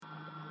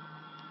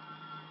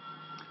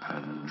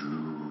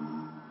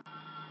Andrew,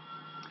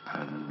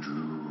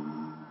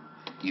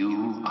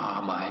 you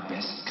are my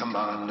best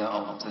commander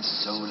of the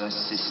solar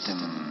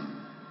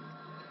system.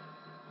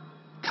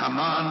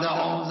 Commander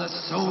of the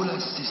solar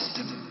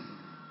system.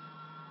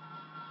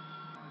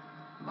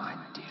 My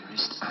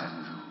dearest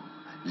Andrew,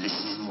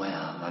 listen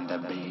well and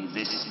obey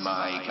this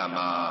my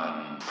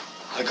command.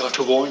 I got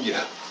to warn you.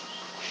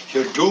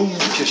 You're doomed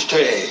to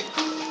stay.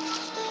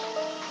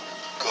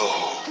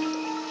 Go.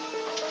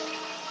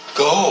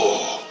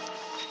 Go.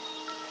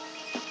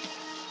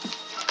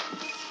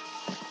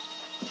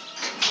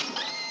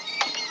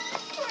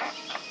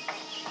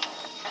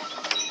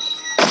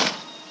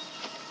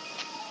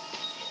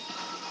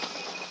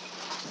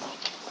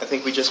 I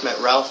think we just met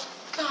Ralph.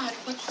 God,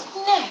 what's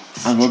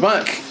next? And we're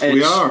back.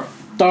 We are.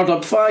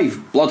 Stardub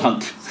 5, Blood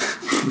Hunt.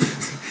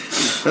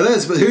 It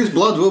is, but whose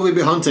blood will we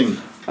be hunting?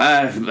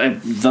 That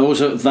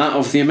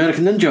of the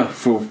American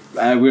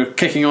Ninja. We're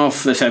kicking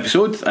off this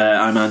episode.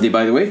 I'm Andy,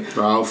 by the way.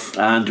 Ralph.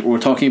 And we're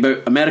talking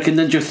about American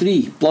Ninja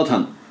 3, Blood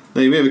Hunt.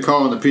 Now, you may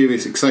recall in the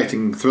previous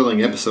exciting,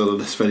 thrilling episode of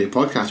this very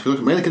podcast, we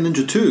looked at American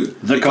Ninja 2,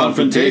 The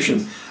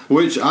Confrontation,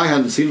 which I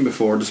hadn't seen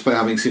before, despite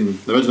having seen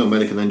the original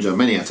American Ninja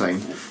many a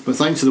time. But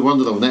thanks to the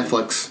wonder of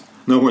Netflix,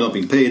 no, we're not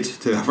being paid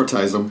to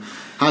advertise them,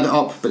 had it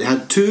up, but they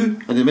had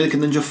 2 and the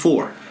American Ninja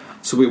 4.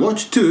 So we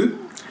watched 2,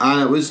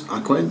 and it was I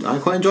quite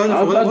enjoyed it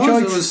for what it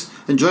was. It was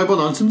enjoyable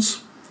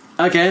nonsense.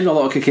 Again, a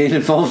lot of cocaine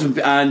involved,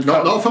 and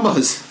not from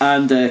us.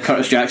 And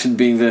Curtis Jackson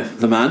being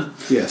the man.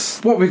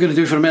 Yes. What were we going to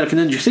do for American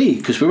Ninja 3?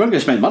 Because we weren't going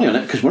to spend money on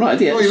it, because we're not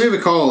idiots. Well, you may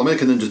recall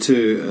American Ninja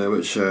 2,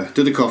 which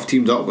Dudikoff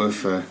teamed up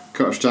with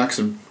Curtis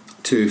Jackson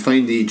to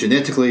find the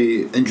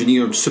genetically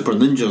engineered super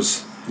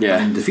ninjas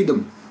and defeat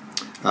them.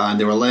 And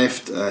they were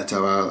left to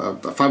have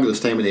a fabulous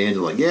time at the end.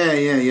 They're like,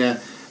 yeah.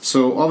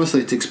 So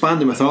obviously, to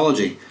expand the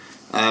mythology,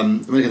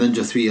 American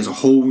Ninja 3 has a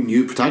whole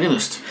new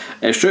protagonist.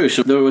 It's true.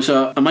 So there was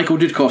a Michael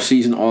Dudikoff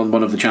season on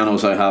one of the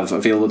channels I have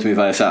available to me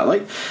via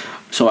satellite.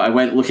 So I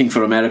went looking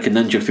for American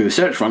Ninja through the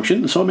search function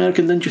and saw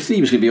American Ninja 3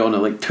 was going to be on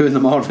at like 2 in the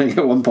morning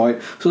at one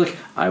point. So I was like,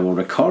 I will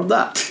record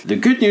that. The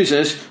good news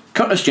is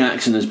Curtis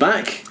Jackson is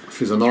back. With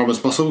his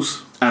enormous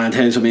muscles. And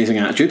his amazing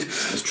attitude.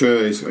 It's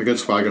true, he's a good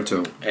swagger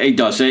too. He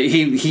does.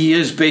 He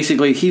is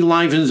basically, he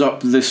livens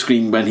up the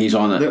screen when he's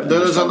on it.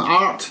 There is an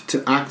art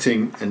to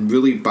acting in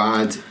really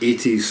bad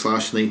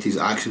 80s/90s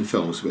action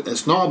films.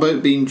 It's not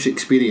about being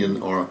Shakespearean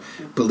or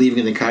believing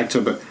in the character,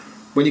 but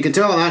when you can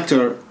tell an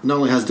actor not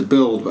only has the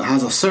build, but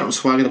has a certain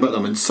swagger about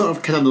them and sort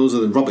of kind of knows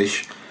the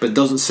rubbish, but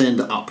doesn't send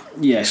it up.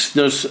 Yes,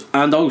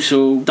 and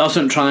also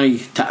doesn't try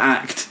to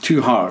act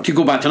too hard. To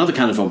go back to another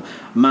kind of film,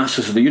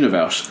 Masters of the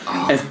Universe.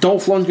 If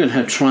Dolph Lundgren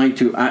had tried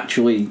to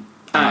actually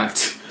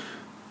act,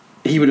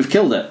 he would have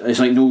killed it. It's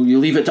like, no, you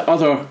leave it to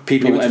other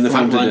people in the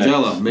film to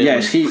do it.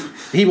 Yes,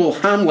 he will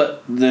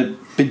Hamlet the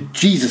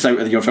bejesus out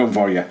of your film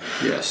for you.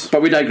 Yes.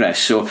 But we digress.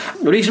 So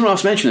the reason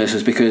Ross mentioned this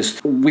is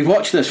because we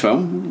watched this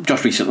film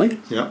just recently.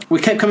 Yeah. We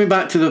kept coming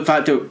back to the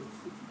fact that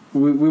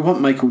we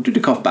want Michael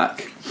Dudikoff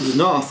back.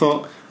 No, I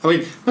thought,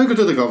 Michael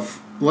Dudikoff,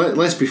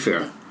 let's be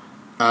fair,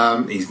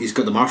 he's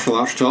got the martial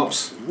arts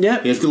chops.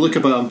 Yeah. He has to look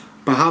about him.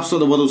 Perhaps not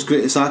the world's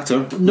greatest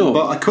actor. No.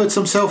 But acquits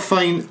himself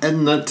fine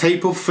in the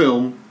type of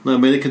film that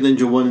American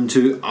Ninja 1 and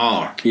 2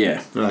 are.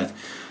 Yeah. Right.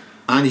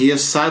 And he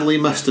is sadly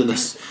missed in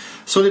this.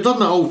 So they've done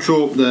that old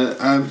trope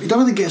that you don't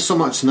really get so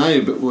much now,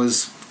 but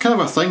was kind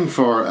of a thing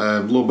for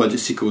low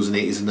budget sequels in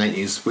the 80s and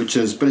 90s, which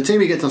is by the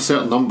time you get to a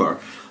certain number,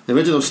 the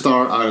original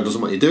star either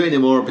doesn't want to do it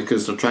anymore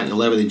because they're trying to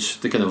leverage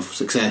the kind of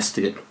success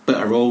to get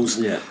better roles,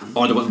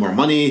 or they want more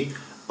money,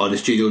 or the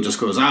studio just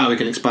goes, we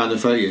can expand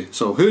without you.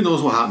 So who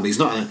knows what happened, he's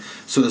not in it.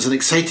 So there's an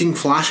exciting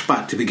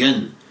flashback to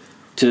begin.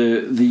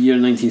 To the year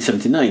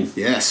 1979.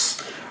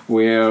 Yes.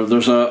 Where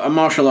there's a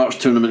martial arts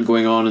tournament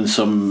going on in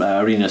some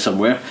arena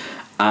somewhere,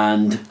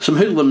 and some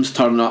hoodlums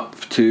turn up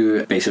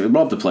to basically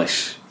rob the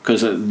place.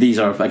 Because these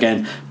are,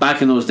 again,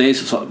 back in those days,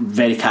 it's sort of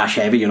very cash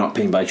heavy. You're not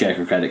paying by cheque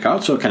or credit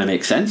card, so it kind of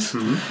makes sense.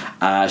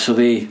 Mm-hmm. So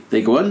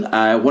they go in.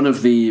 One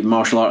of the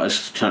martial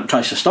artists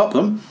tries to stop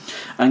them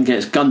and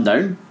gets gunned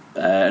down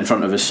in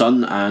front of his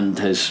son and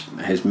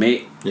his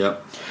mate.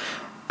 Yep.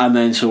 And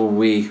then so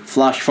we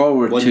flash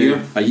forward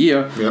a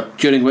year,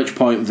 during which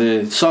point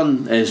the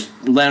son is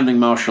learning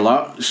martial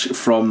arts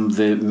from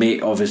the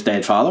mate of his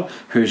dead father,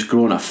 who's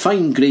grown a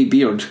fine grey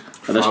beard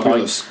at this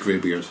point. Grey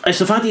beard. It's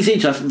the fact he's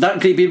aged. That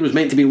grey beard was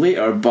meant to be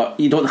later, but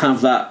you don't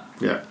have that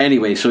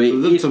anyway. So they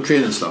did some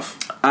training stuff.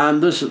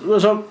 And there's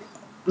a...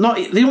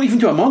 they don't even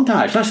do a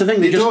montage. That's the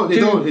thing. They don't.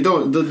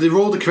 They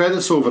roll the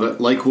credits over it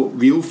like what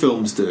real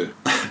films do.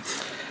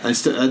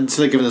 Instead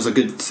of giving us a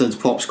good synth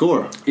pop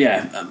score,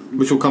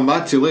 which we'll come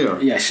back to later.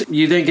 Yes,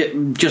 you then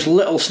get just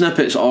little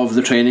snippets of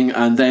the training,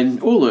 and then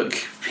look,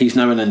 he's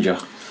now a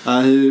ninja.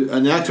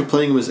 And the actor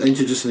playing him was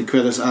introduced in the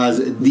credits as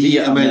the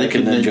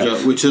American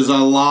Ninja, which is a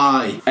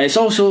lie. It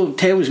also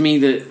tells me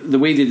that the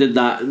way they did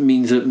that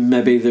means that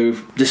maybe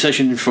the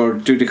decision for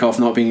Dudikoff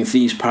not being in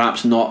 3 is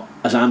perhaps not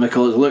as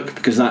amicable as look,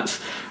 because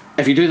that's,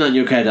 if you're doing that in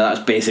your credit,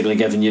 that's basically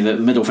giving you the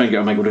middle finger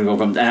to Michael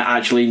Dudikoff.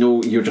 Actually,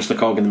 no, you're just a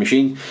cog in the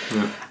machine.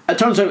 It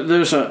turns out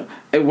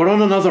we're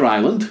on another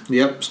island,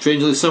 Yep,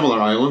 strangely similar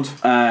island.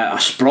 a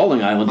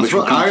sprawling island. That's Which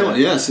what we'll come to.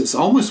 Ireland. Yes, it's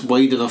almost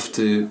wide enough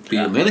to be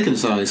American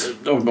size.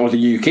 Or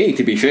the UK,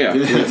 to be fair.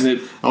 Yes.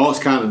 Oh, it's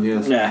canon.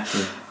 Yes. Yeah.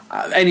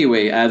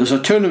 Anyway, there's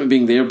a tournament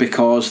being there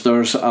because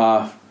there's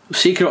a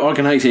secret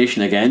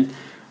organisation again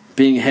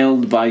being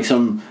held by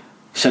some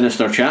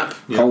sinister chap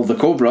called the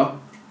Cobra,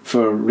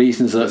 for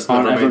reasons that That's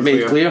aren't never ever made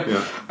made clear,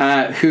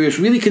 who is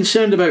really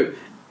concerned about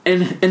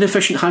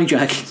inefficient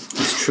hijacking.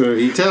 It's true.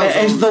 He tells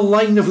It is them- the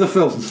line of the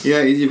film.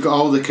 Yeah, you've got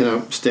all the kind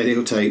of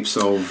stereotypes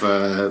of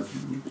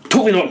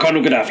Totally not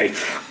Colonel Gaddafi.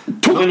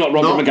 Totally not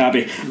Robert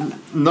Mugabe.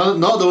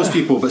 not those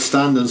people, but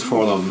stand-ins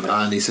for them.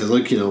 And he says,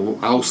 "Look,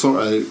 I'll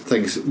sort out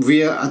things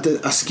via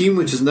a scheme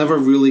which is never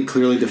really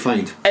clearly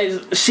defined."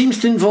 It seems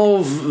to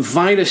involve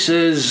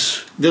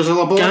viruses, There's a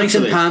laboratory. guys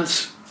in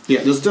pants.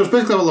 Yeah, there's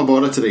basically a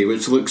laboratory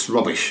which looks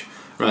rubbish,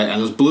 right?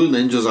 And there's blue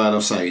ninjas either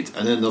side,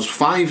 and then there's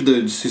 5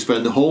 dudes who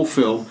spend the whole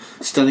film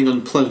standing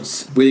on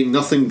plinths, wearing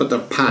nothing but their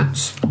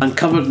pants. And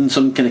covered in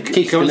some kind of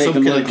cake to Covered make some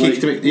them kind look of cake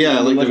to make- yeah,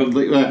 like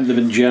they've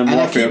been germ And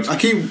warfare. I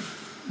keep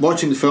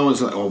watching the film and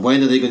it's like, oh,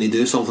 when are they going to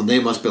do something? They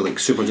must be like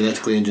super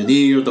genetically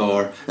engineered,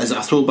 or is it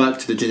a throwback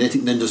to the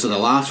genetic ninjas of the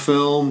last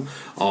film,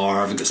 or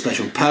have they got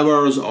special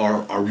powers,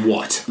 or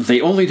what?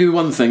 They only do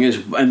one thing: is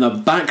in the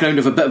background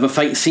of a bit of a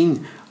fight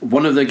scene,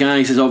 one of the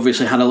guys has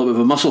obviously had a little bit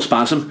of a muscle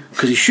spasm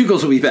because he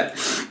shuggles a wee bit,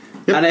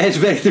 and it is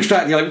very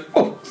distracting. You're like,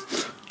 oh,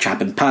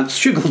 chap in pants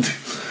shuggled.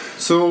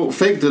 So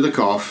fake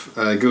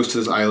Dudikoff goes to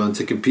this island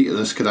to compete in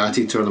this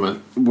karate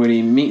tournament, Where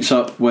he meets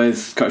up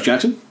with Curtis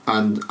Jackson.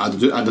 and a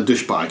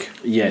douchebag.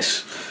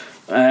 Yes,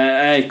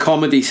 a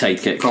comedy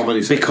sidekick.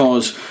 Comedy sidekick.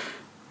 Because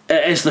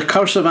it is the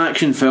curse of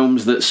action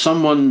films that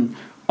someone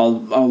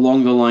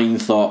along the line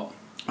thought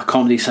a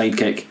comedy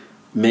sidekick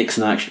makes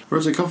an action.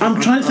 Where's it come from?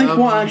 I'm trying to think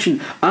what action.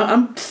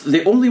 I'm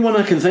the only one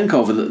I can think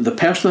of. The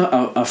person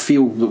I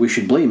feel that we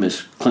should blame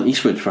is Clint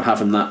Eastwood for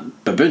having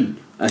that baboon.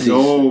 As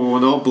No, we'll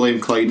not blame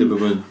Clyde the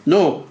baboon.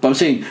 no, but I'm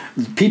saying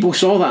people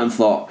saw that and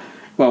thought,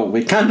 well,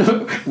 we can't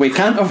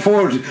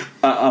afford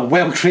a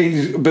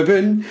well-trained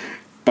baboon,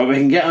 but we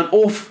can get an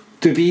oaf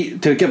to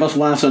give us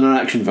laughs in our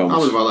action films. I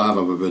would rather have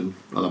a baboon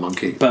than a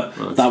monkey. But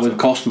Well, that would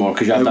cost more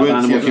because you have it to have would,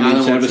 animal yeah, humane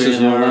animal services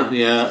and all trainer,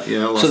 that.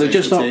 Yeah. So they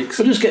just thought, takes.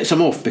 we'll just get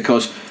some off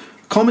because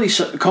comedy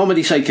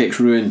sidekicks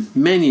ruin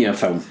many a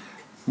film.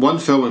 One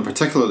film in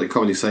particular that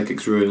comedy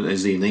psychics ruin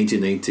is the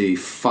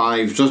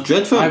 1995 Judge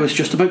Dredd film. I was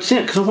just about to say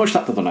it because I watched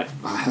that the other night.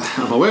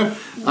 I'm aware,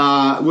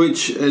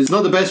 which is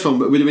not the best film,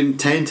 but would have been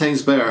 10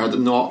 times better had it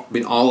not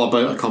been all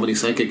about a comedy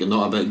psychic and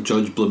not about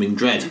Judge Blooming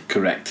Dredd.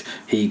 Correct.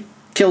 He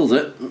killed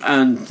it,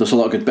 and there's a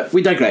lot of good bits.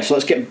 We digress.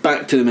 Let's get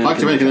back to the Back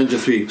to American Ninja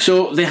 3.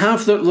 So they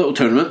have the little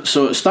tournament.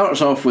 So it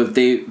starts off with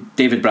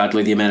David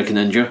Bradley, the American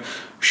Ninja,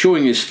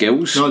 showing his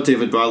skills. Not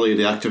David Bradley,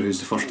 the actor who's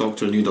the first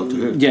Doctor in New Doctor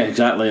Who. Yeah,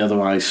 exactly.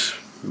 Otherwise,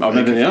 or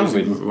maybe they are.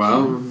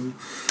 Well,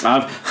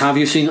 Have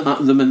you seen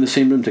them in the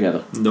same room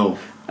together? no.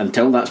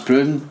 Until that's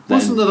proven, then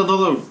Wasn't there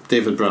another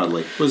David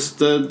Bradley? Was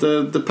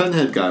the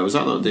Pinhead guy? Was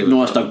that not David?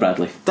 no, it's Bradley? Doug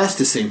Bradley. That's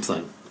the same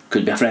thing.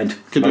 Could be a friend.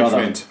 Could be a Brother.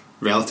 friend,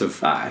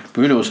 relative. Aye,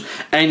 who knows?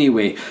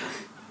 Anyway,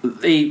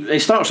 he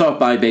starts off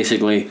by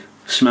basically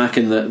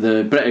smacking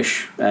the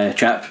British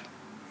chap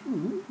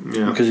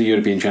Yeah. because he's a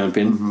European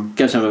champion.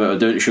 Gives him a bit of a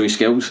down to show his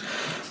skills.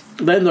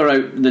 Then they're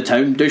out in the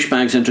town.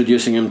 Douchebag's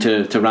introducing him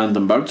to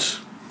random birds.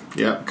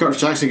 Yeah. Curtis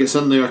Jackson gets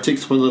in there,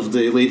 takes one of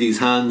the lady's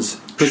hands,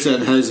 puts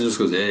it in his, and just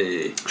goes,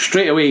 "Hey."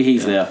 Straight away,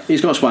 he's there. He's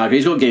got swagger.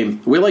 He's got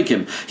game. We like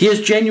him. He is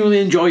genuinely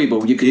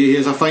enjoyable. You could. He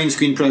has a fine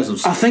screen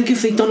presence. I think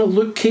if they'd done a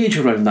Luke Cage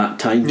around that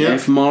time, Yeah.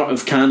 if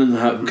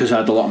Canon because I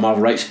had a lot of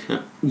Marvel rights,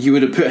 you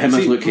would have put him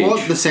as See, Luke Cage.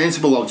 what the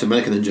sensible option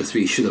American Ninja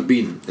 3 should have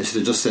been is to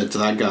have just said to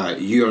that guy,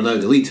 "You are now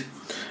the lead.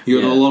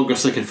 You're no longer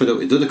second fiddle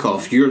to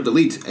Dudikoff. You're the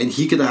lead," and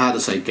he could have had a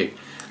sidekick,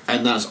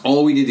 and that's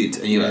all we needed.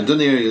 And you had done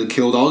there, you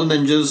killed all the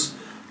ninjas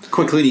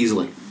quickly and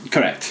easily.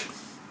 Correct.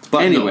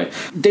 But anyway,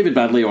 David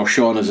Bradley, or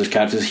Sean as his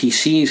character, he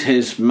sees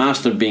his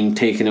master being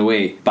taken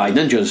away by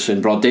ninjas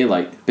in broad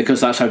daylight because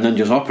that's how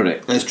ninjas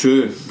operate. It's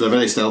true. They're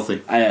very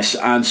stealthy. Yes,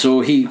 and so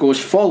he goes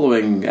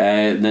following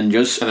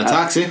ninjas In a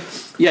taxi.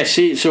 Yes,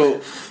 see, so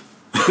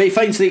but he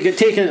finds they get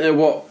taken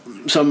to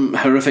some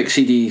horrific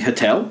seedy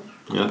hotel.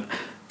 Yeah.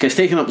 Gets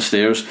taken up the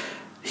stairs.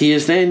 He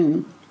is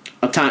then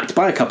attacked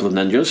by a couple of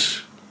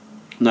ninjas.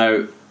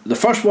 Now, the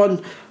first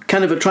one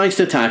kind of tries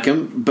to attack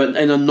him, but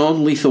in a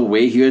non-lethal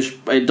way.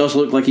 It does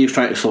look like he's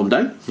trying to slow him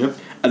down. Yep.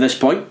 At this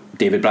point,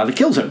 David Bradley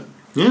kills him,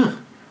 Yeah.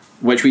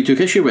 which we took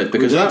issue with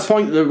because We at did. that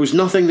point there was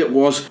nothing that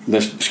was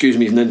this. Excuse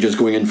me, ninja's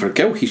going in for a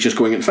kill. He's just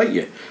going in to fight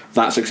you.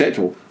 That's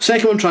acceptable.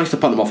 Second one tries to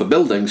punt him off a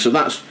building, so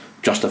that's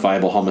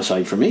justifiable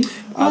homicide for me.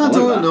 I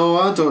don't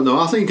know.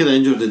 I think he could have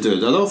injured the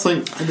dude. I don't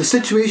think the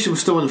situation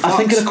was still in flux. I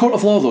think in a court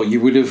of law, though, you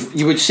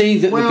would say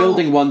that the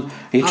building one,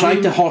 he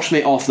tried to horse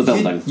me off the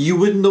building. You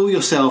would know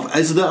yourself.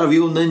 Is that a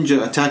real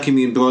ninja attacking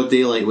me in broad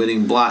daylight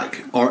wearing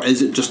black, or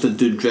is it just a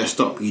dude dressed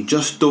up? You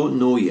just don't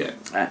know yet.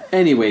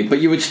 Anyway,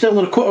 but you would still,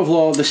 in a court of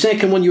law, the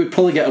second one you would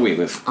probably get away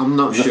with. I'm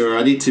not sure.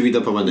 I need to read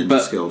up on my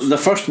ninja skills. The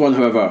first one,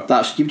 however,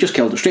 you've just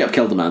straight up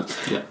killed a man.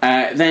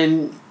 Yeah.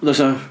 Then there's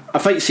a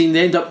fight scene.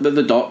 They end up at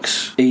the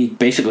docks. He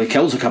basically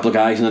kills a couple of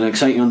guys in an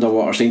exciting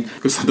underwater scene.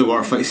 Because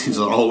underwater fight scenes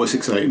are always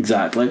exciting.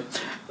 Exactly.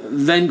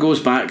 Then goes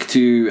back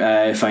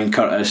to find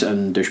Curtis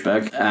and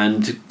Douchebag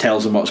and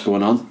tells them what's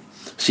going on.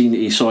 Seeing that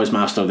he saw his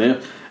master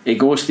there, he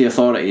goes to the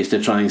authorities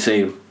to try and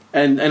say,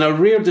 and in a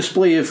rare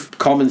display of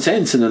common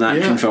sense in an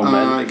action film,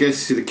 I guess you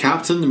see the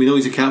captain. We know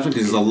he's a captain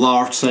because there's a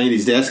large sign at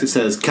his desk that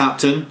says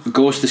Captain.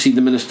 Goes to see the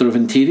Minister of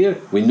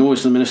Interior. We know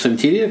it's the Minister of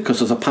Interior because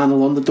there's a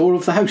panel on the door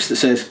of the house that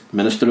says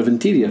Minister of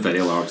Interior.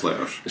 Very large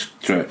letters. It's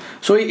true.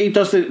 So he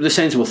does the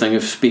sensible thing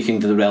of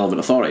speaking to the relevant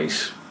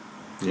authorities.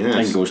 Yes.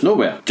 And goes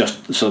nowhere,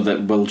 just so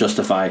that will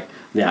justify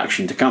the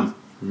action to come.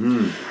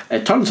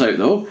 It turns out,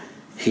 though,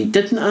 he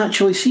didn't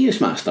actually see his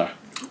master.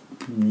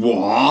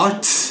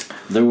 What?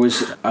 There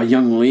was a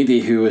young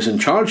lady who was in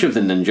charge of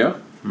the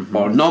ninja,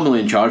 or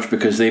nominally in charge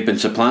because they've been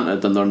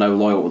supplanted and they're now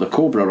loyal to the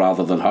Cobra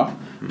rather than her.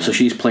 So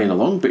she's playing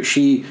along, but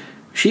she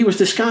was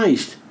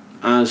disguised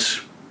as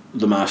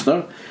the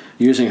master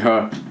using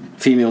her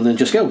female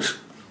ninja skills.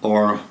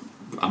 Or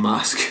a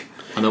mask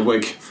and a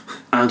wig.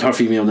 And her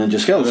female ninja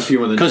skills.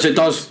 Because it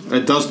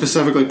does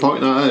specifically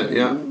point that out.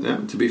 Yeah.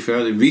 To be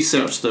fair, they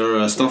researched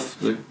their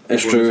stuff.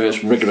 It's true.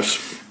 It's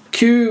rigorous.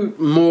 Cue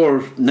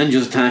more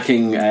ninjas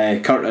attacking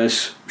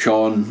Curtis,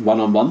 Sean,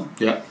 one-on-one.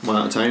 Yeah, one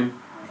at a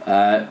time.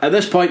 At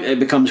this point, it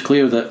becomes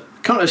clear that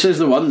Curtis is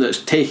the one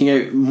that's taking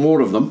out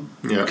more of them.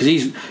 Yeah. Because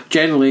he's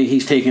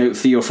taking out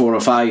 3 or 4 or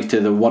 5 to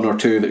the 1 or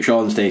 2 that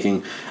Sean's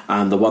taking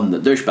and the one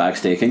that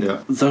Douchebag's taking.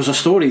 Yeah. There's a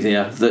story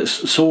there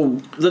that's so...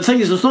 The thing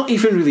is, there's not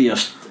even really a...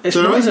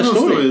 There is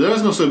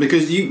no story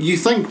because you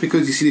think,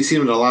 because you see the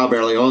scene in the lab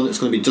early on, it's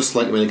going to be just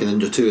like American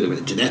Ninja 2. They're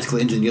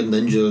genetically engineered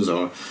ninjas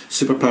or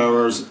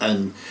superpowers,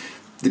 and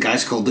the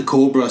guy's called the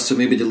Cobra, so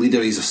maybe the leader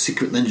is a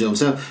secret ninja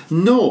himself.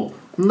 No,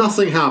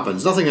 nothing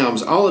happens.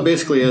 All it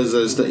basically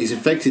is that he's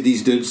infected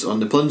these dudes on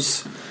the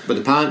plinths with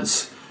the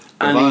pants.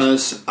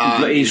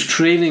 But he's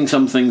training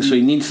something, so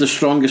he needs the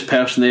strongest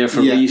person there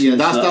for reasons. Yeah,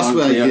 that's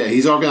what. Yeah,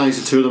 he's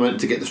organised a tournament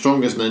to get the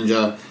strongest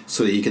ninja,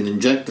 so that he can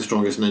inject the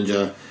strongest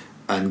ninja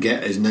and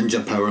get his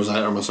ninja powers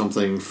out of him or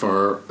something. It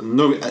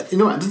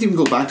doesn't even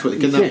go back to what the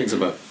kidnapping's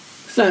about.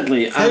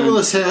 Exactly. How will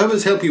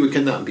this help you with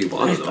kidnapping people?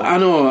 I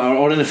know,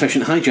 or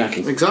inefficient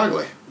hijacking.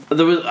 Exactly.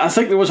 I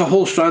think there was a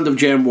whole strand of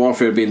germ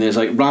warfare being there. It's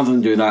like, rather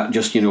than do that,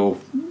 just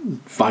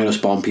virus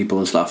bomb people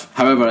and stuff.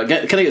 However, it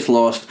kind of gets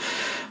lost.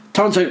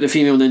 Turns out the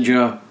female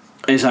ninja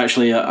is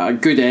actually a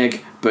good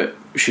egg, but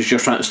she's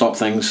just trying to stop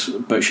things.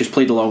 But she's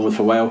played along with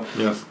for a while.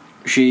 Yeah.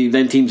 She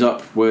then teams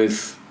up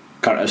with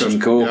Curtis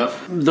and co. Yeah.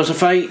 There's a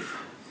fight.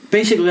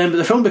 Basically, then, but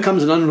the film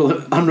becomes an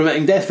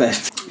unremitting death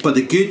fest. But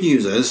the good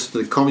news is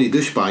the comedy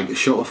douchebag gets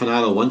shot with an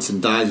arrow once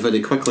and dies very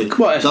quickly.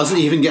 Doesn't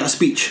even get a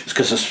speech. It's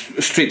because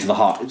it's straight to the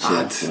heart.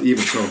 Even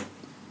so,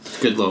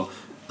 good though.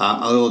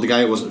 Although the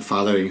guy wasn't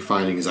firing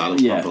his arrow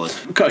properly.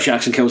 Curtis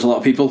Jackson kills a lot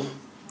of people.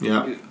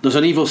 Yeah. There's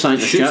an evil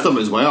scientist. Shoots them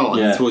as well,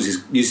 and I suppose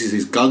he uses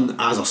his gun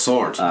as a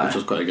sword, which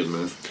was quite a good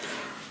move.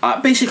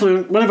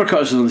 Basically, whenever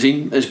Curtis is on the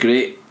scene, it's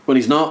great. When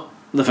he's not,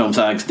 the film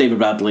sags. David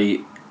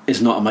Bradley is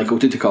not a Michael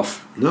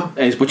Dudikoff. No.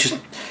 Which is...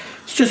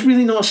 It's just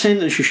really not a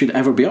sentence you should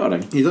ever be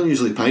uttering. You don't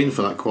usually pine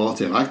for that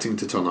quality of acting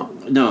to turn up.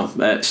 No,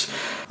 there's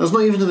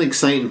not even an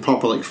exciting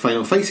proper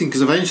final fight scene,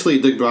 because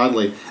eventually Doug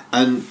Bradley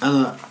and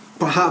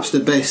perhaps the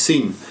best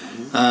scene,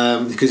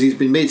 because he's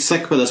been made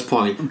sick by this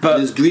point, but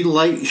his green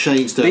light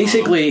shines down.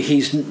 Basically,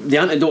 the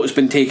antidote has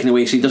been taken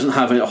away, so he doesn't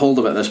have a hold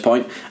of it at this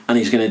point, and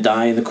he's going to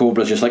die. And the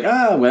Cobra's just like,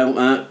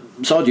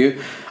 sod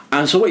you.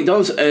 And so what he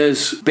does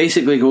is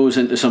basically goes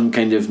into some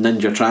kind of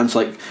ninja trance.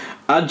 Like,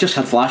 I just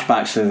had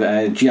flashbacks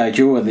of G.I.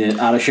 Joe and the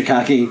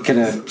Arashikage kind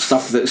of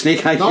stuff that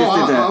Snake Eyes used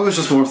to do. I was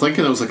just more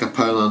thinking it was like a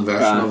Poundland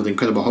version of the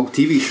Incredible Hulk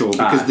TV show,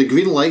 because the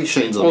green light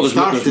shines on him, he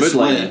starts to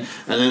sweat,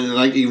 and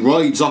then he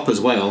rides up as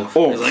well.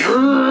 He's like,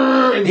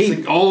 and you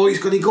think, he's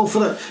going to go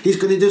for it, he's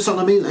going to do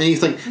something amazing, and you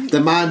think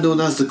the man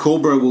known as the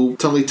Cobra will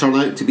suddenly turn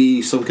out to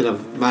be some kind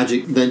of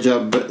magic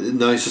ninja, but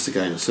no, he's just a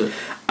guy in a suit.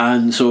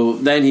 And so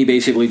then he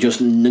basically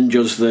just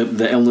ninjas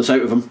the illness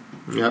out of him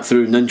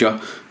through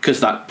ninja, because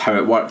that's how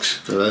it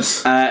works. It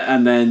is.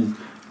 And then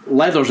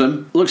leathers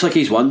him. Looks like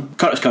he's won.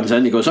 Curtis comes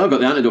in. He goes, I've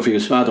got the antidote for you.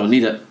 He goes, I don't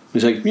need it.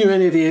 He's like, you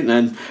an idiot. And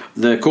then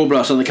the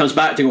Cobra suddenly comes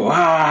back to go,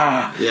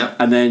 Yeah.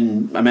 And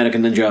then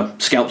American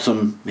Ninja scalps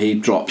him. He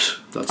drops.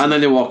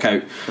 Then they walk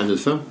out. End of the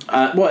film.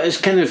 It's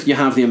kind of, you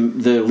have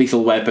the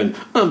lethal weapon.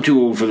 I'm too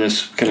old for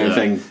this kind of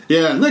thing.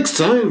 Yeah, next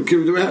time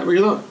we're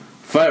not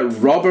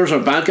robbers or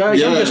bad guys.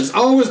 Yeah, it's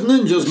always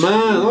ninjas,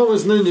 man.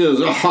 Always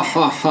ninjas. Ha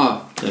ha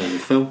ha. End of the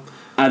film.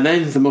 And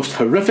then the most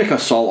horrific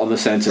assault on the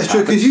senses. It's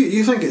true, because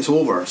you think it's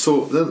over.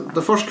 So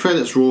the first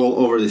credits roll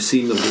over the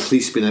scene of the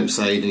police being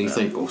outside, and you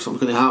think, oh,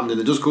 something's going to happen,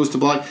 and it just goes to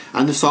black,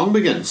 and the song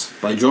begins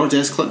by George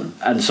S. Clinton.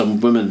 And some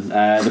women.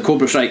 The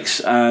Cobra Strikes.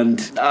 And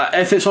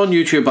if it's on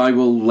YouTube, I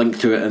will link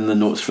to it in the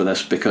notes for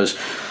this, because,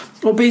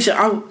 well,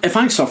 basically, if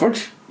I suffered,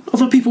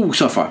 other people will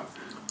suffer.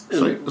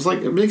 It's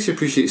like it makes you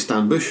appreciate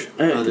Stan Bush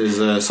and his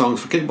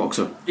songs for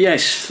Kickboxer.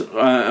 Yes,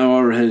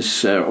 or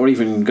his, or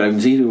even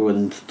Ground Zero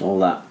and all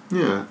that.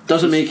 Yeah,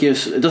 doesn't make you.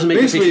 It doesn't make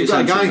basically you you've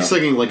got a guy sensitive.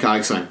 singing like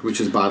I sang,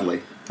 which is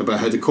badly about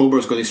how the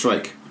Cobra's going to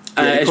strike.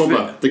 The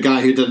Cobra, the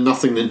guy who did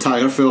nothing the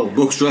entire film,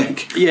 will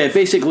strike. Yeah,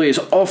 basically it's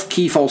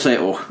off-key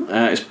falsetto.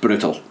 It's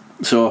brutal.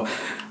 So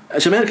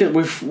it's American.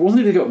 We've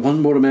only got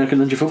one more American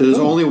Ninja film. There's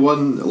only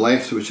one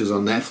left, which is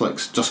on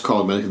Netflix, just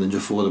called American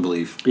Ninja 4, I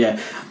believe. Yeah,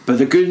 but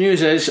the good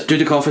news is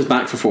Dudikoff is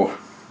back for 4.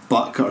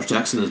 But Curtis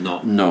Jackson is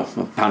not. No,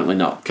 apparently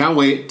not. Can't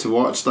wait to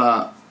watch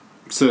that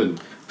soon.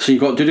 So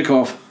you've got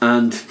Dudikoff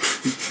and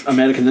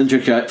American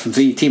Ninja Cat from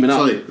 3 teaming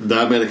up. Sorry,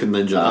 the American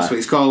Ninja, that's what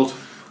he's called.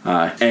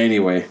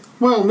 Anyway.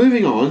 Well,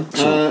 moving on.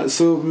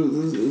 So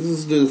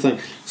let's do the thing.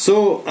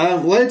 So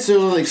let's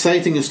do an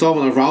exciting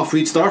instalment of Ralph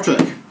Reed Star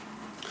Trek.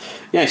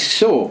 Yes,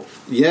 so.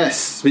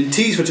 Yes, it's been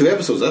teased for 2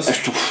 episodes, this.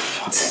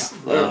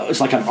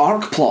 It's like an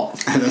arc plot.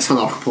 That's an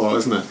arc plot,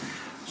 isn't it?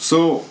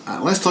 So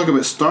let's talk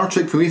about Star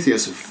Trek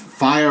Prometheus,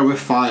 Fire with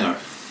Fire.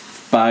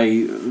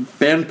 By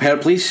Bernd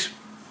Perples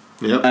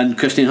and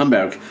Christine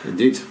Humberg.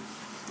 Indeed.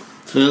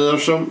 Now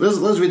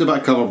let's read the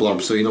back cover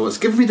blurb so you know what's.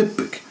 Give me the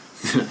book.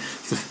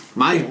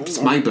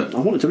 It's my book. I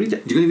wanted to read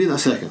it. You're going to read it in a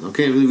second,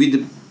 okay? I'm going to read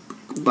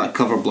the back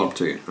cover blurb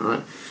to you,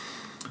 alright?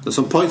 There's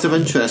some points of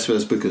interest with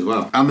this book as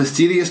well. A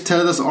mysterious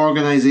terrorist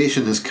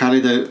organisation has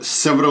carried out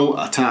several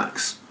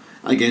attacks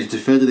against the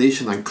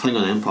Federation and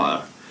Klingon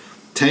Empire.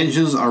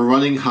 Tensions are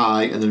running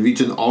high in the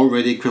region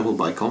already crippled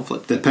by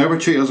conflict. The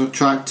perpetrators are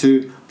tracked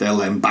to the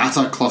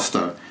Lembata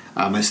Cluster,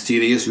 a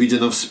mysterious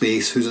region of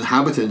space whose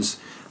inhabitants,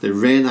 the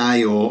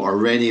Ren-Io or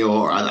Renio,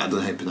 or I don't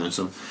know how to pronounce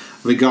them,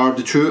 regard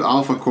the true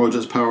Alpha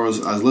Quadrant's powers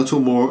as little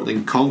more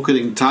than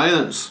conquering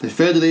tyrants. The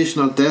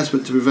Federation are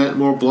desperate to prevent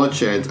more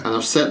bloodshed and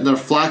have sent their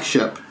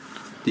flagship,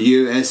 the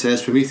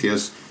USS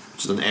Prometheus,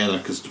 which is an error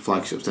because the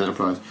flagship's the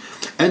Enterprise,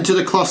 into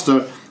the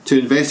cluster to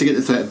investigate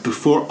the threat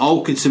before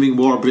all-consuming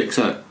war breaks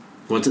out.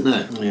 Want it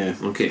now? Yeah.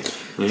 Okay.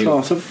 So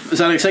it's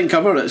an exciting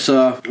cover. It's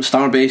a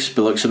starbase, by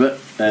the looks of it,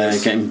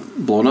 getting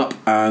blown up,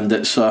 and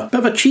it's a bit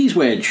of a cheese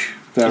wedge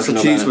version.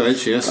 It's a cheese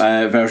wedge, yes.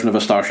 Version of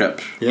a starship.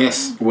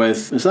 Yes.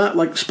 With, is that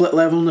like split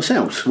level in the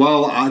cells?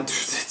 Well,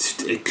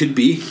 it could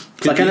be.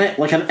 Like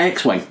an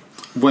X-wing.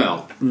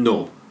 Well,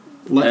 no.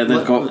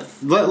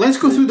 Let's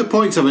go through the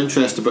points of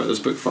interest about this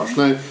book first.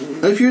 Now,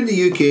 if you're in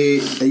the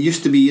UK, it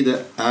used to be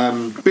that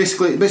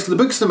basically the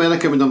books in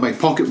America were done by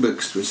Pocket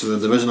Books, which is a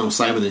division of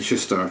Simon &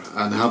 Schuster,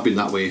 and have been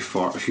that way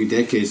for a few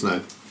decades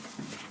now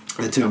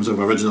in terms of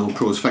original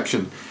prose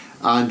fiction.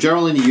 And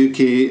generally in the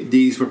UK,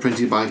 these were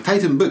printed by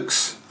Titan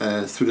Books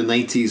through the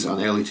 90s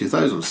and early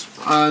 2000s.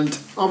 And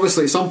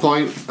obviously at some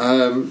point,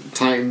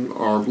 Titan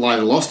or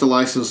either lost the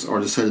license or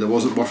decided it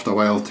wasn't worth their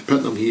while to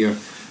print them here.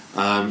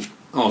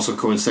 Also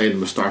coinciding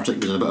with Star Trek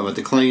being a bit of a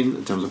decline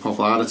in terms of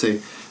popularity.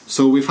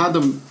 So we've had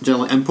them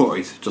generally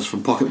imported just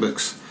from Pocket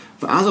Books.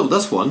 But as of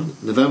this one,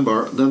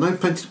 November, they're now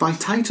printed by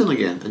Titan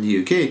again in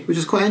the UK, which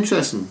is quite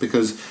interesting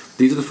because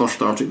these are the first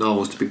Star Trek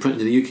novels to be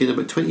printed in the UK in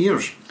about 20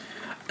 years.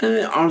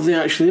 Are they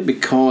actually?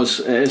 Because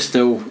it is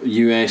still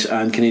US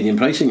and Canadian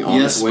pricing on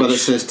it. Yes, but it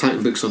says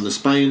Titan Books on the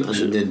spine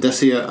and the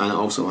indicia, and it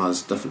also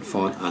has different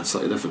font and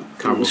slightly different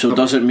cardboard So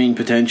cover. does it mean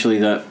potentially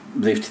that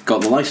they've got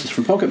the license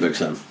from Pocket Books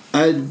then?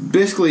 It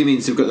basically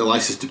means they've got the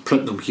license to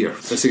print them here.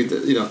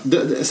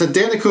 It's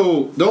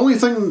identical. The only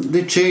thing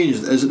they've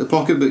changed is that the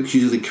Pocket Books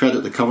usually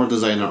credit the cover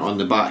designer on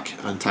the back,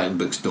 and Titan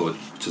Books don't,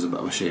 which is a bit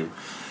of a shame.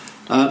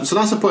 So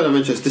that's a point of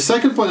interest. The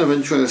second point of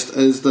interest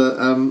is that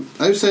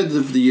outside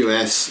of the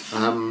US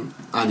and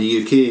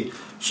the UK,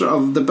 sort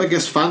of the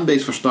biggest fan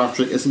base for Star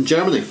Trek is in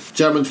Germany.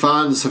 German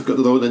fans have got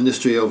their own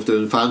industry of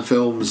doing fan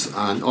films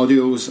and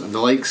audios and the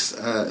likes.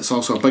 It's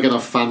also a big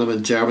enough fandom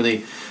in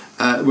Germany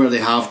where they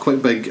have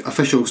quite big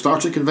official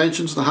Star Trek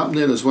conventions that happen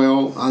there as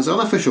well as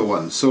unofficial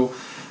ones. So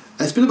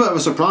it's been a bit of a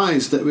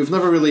surprise that we've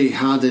never really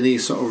had any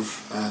sort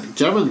of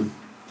German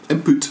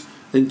input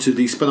into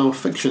the spin-off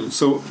fiction.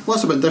 So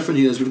what's a bit different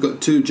here is we've got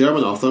 2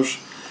 German authors.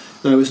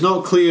 Now it's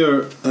not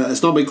clear,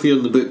 it's not made clear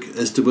in the book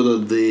as to whether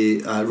they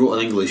wrote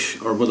in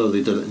English or whether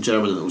they did it in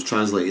German and it was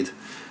translated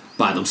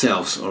by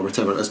themselves or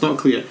whatever. It's not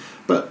clear,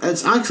 but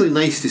it's actually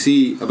nice to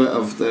see a bit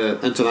of the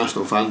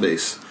international fan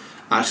base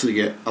actually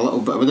get a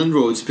little bit of an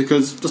inroads,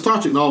 because the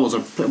Star Trek novels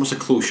are pretty much a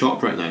closed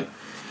shop right now.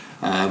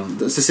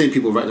 It's the same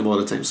people writing them all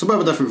the time. It's a bit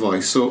of a different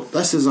voice. So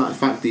this is in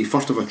fact the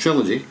first of a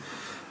trilogy.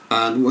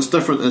 And what's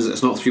different is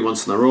it's not 3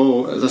 months in a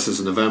row. This is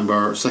in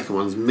November, second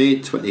one's May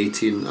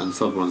 2018, and the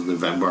third one's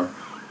November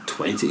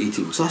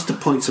 2018. So that's the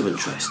points of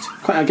interest.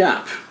 Quite a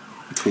gap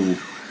between.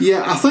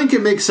 Yeah, I think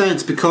it makes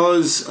sense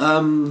because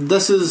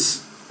this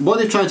is what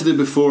they've tried to do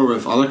before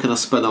with other kind of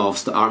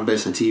spin-offs that aren't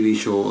based on a TV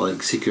show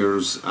like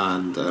Seekers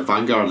and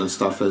Vanguard and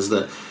stuff is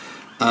that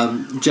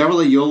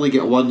generally you only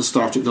get one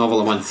Star Trek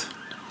novel a month,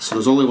 so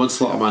there's only one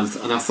slot a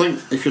month. And I think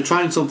if you're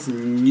trying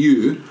something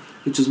new,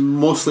 which is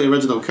mostly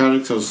original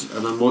characters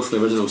and a mostly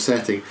original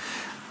setting,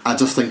 I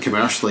just think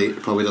commercially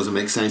it probably doesn't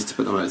make sense to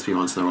put them out 3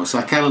 months in a row. So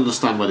I can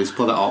understand why they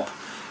split it up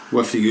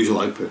with the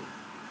usual output.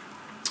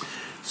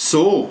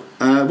 So,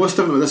 what's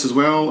different about this as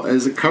well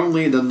is that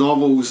currently the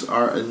novels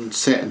are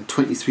set in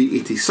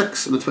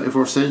 2386 in the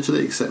 21st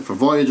century, except for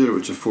Voyager,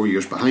 which are 4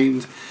 years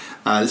behind.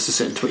 This is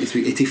set in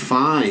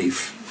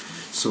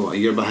 2385, so a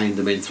year behind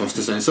the main thrust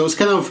design. So it's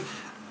kind of,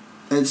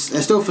 it's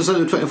still fits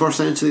into the 21st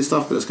century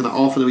stuff, but it's kind of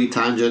off on a wee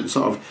tangent.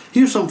 Sort of,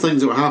 here's some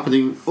things that were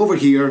happening over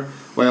here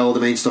while the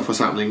main stuff was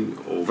happening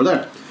over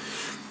there.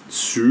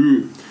 So,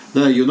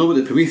 now you'll know what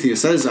the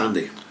Prometheus is,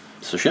 Andy.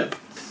 It's a ship.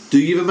 Do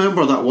you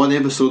remember that one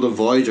episode of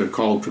Voyager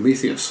called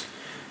Prometheus,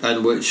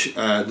 in which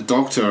the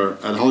Doctor,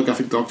 the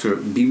holographic Doctor,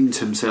 beamed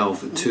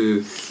himself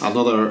to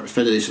another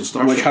Federation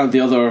starship? Which had the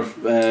other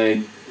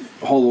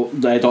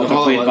Doctor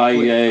played by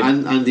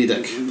Andy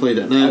Dick played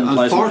it.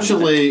 Now,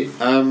 unfortunately,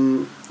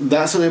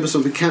 that's an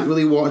episode we can't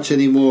really watch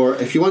anymore.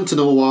 If you want to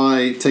know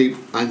why, type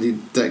Andy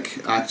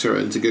Dick actor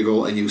into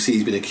Google and you'll see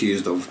he's been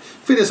accused of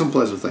various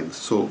unpleasant things.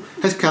 So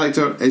his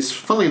character is,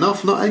 funnily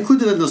enough, not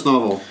included in this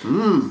novel.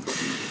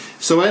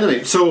 So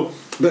anyway,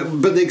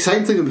 but the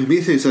exciting thing about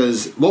Prometheus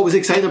is, what was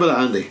exciting about it,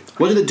 Andy?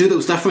 What did it do that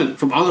was different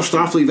from other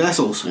Starfleet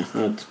vessels?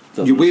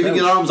 You're waving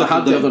your arms up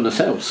and down. Had the other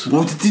nacelles.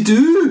 What did they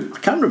do? I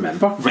can't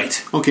remember.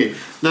 Right, okay.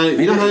 Now,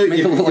 you know how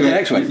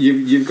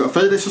you've got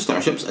Federation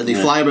starships and they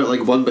fly about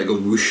like one bit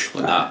going whoosh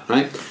like that,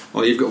 right?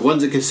 Or you've got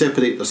ones that can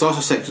separate the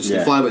saucer sections,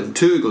 they fly about in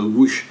two going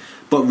whoosh.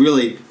 But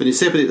really, when you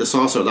separate the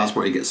saucer, that's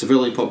where you get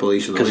civilian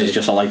population. Because it's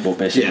just a lifeboat,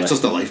 basically. Yeah, it's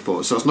just a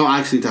lifeboat. So it's not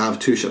actually to have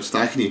two ships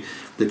stacking you.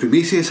 The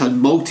Prometheus had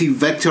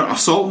multi-vector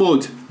assault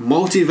mode.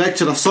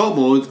 Multi-vector assault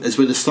mode is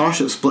when the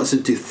starship splits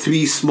into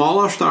 3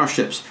 smaller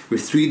starships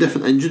with 3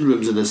 different engine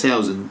rooms in the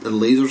cells and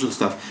lasers and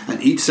stuff. And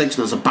each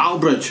section has a battle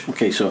bridge.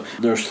 Okay, so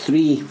there's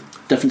 3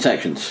 different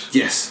sections.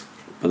 Yes.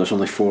 But there's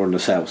only 4 in the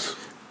cells.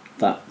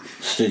 That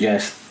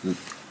suggests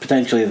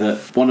potentially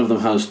that one of them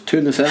has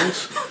 2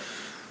 nacelles.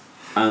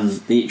 And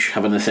they each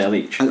have a nacelle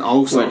each, and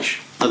also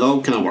which it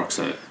all kind of works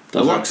out.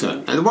 It works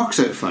out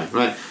fine,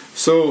 right?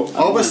 So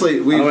obviously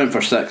I went for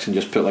 6 and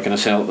just put like a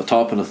nacelle at the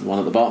top and one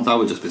at the bottom. That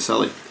would just be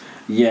silly.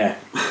 Yeah,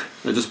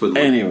 it just wouldn't.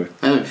 Anyway,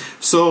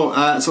 so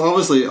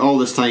obviously all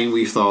this time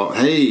we thought,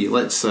 hey,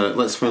 let's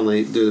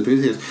finally do the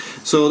Prometheus.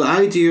 So the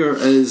idea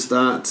is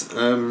that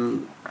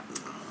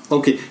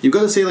okay, you've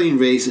got a saline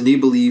race and they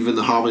believe in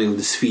the harmony of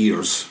the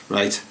spheres,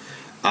 right?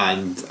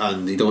 And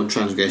they don't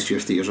transgress your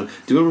theories.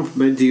 Do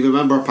you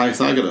remember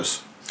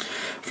Pythagoras?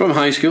 From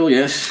high school,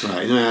 yes.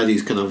 Right, you know, had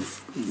these kind of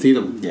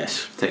theorem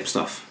type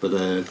stuff, but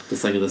the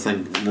thing of the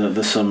thing.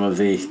 The sum of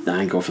the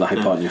angle for the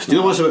hypotenuse. Do you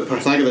know much about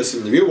Pythagoras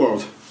in the real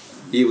world?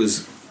 He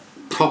was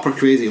proper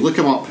crazy. Look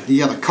him up. He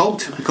had a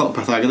cult of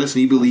Pythagoras, and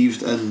he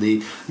believed in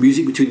the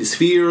music between the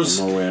spheres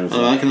and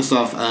all that kind of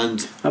stuff.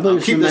 And I believe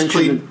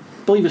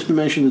it's been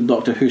mentioned in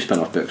Doctor Who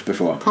spin-off books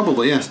before.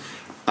 Probably, yes.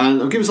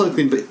 And I'll give it something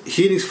clean, but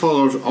he and his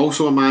followers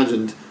also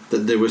imagined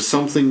that there was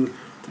something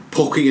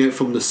poking out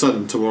from the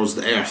sun towards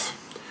the earth,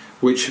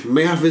 which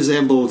may have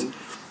resembled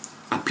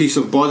a piece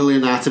of bodily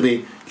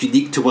anatomy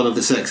unique to one of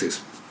the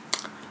sexes.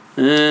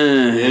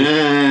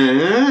 Yeah.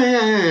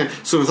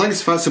 So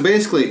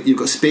basically, you've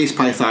got Space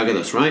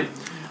Pythagoras, right?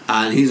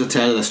 And he's a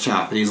terrorist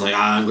chap, and he's like,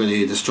 I'm going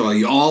to destroy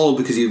you all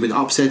because you've been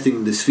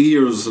upsetting the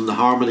spheres and the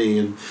harmony,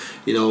 and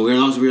you know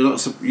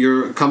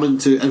you're coming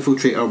to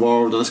infiltrate our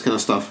world and this kind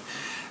of stuff.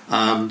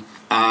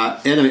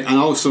 Anyway, and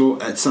also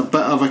it's a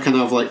bit of a kind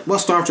of like what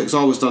Star Trek's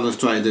always done is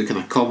try to do kind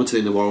of commentary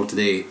in the world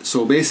today.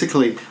 So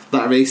basically,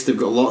 that race, they've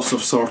got lots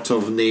of sort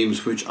of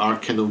names which are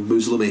kind of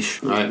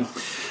Muslimish, right?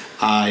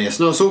 Yes,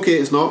 no, it's okay.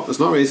 It's not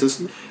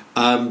racist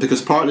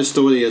because part of the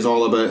story is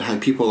all about how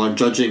people are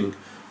judging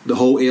the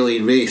whole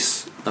alien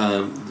race,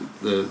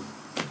 the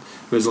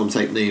Muslim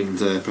type named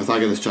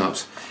Pythagoras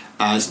chaps,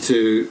 as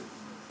to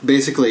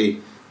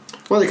basically.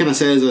 What they kind of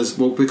says is,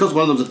 well, because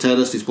one of them's a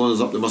terrorist, he's blown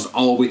us up, they must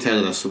all be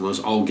terrorists, and we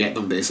must all get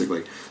them,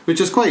 basically. Which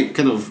is quite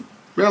kind of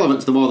relevant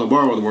to the modern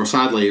world, where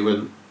sadly,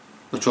 when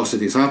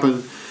atrocities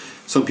happen,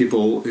 some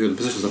people who are in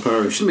positions of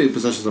power, who shouldn't be in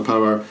positions of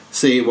power,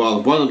 say,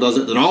 well, if one of them does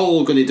it, they're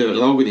all going to do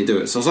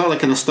it, So it's not like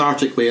kind of Star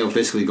Trek way of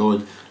basically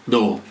going,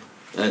 no,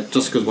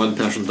 just because one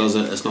person does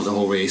it, it's not the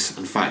whole race.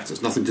 In fact,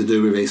 it's nothing to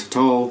do with race at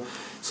all.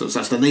 So it's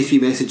actually a nice wee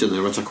message in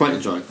there, which I quite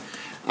enjoy.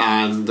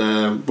 And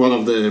one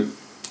of the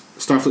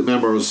Starfleet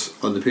members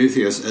on the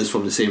Prometheus is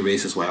from the same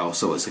race as well,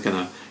 so it's a kind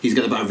of he's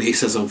got a bit of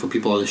racism from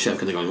people on the ship,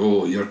 kind of going,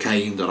 "Oh, you're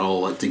kind," or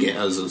all out to get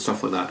us and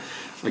stuff like that.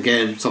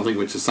 Again, something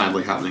which is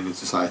sadly happening in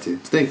society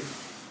today.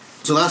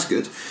 So that's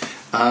good.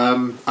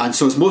 And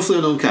so it's mostly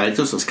unknown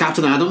characters. So it's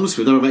Captain Adams.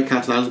 We've never met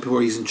Captain Adams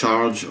before. He's in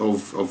charge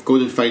of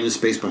going and finding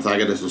Space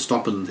Pythagoras and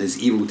stopping his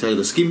evil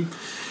terrorist scheme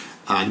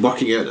and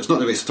working out. It's not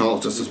the race at all.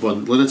 It's just this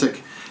one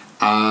lunatic,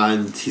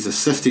 and he's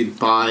assisted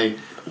by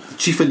the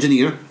chief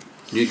engineer,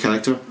 new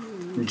character.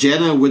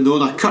 Jenna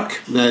Winona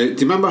Kirk. Now, do you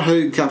remember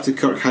how Captain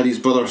Kirk had his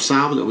brother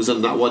Sam that was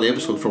in that one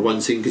episode for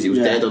one scene because he was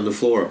dead on the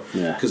floor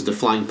because the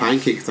flying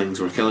pancake things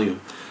were killing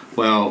him?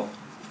 Well,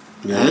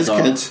 his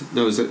kid,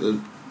 no, was it the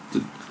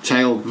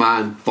child,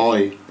 man,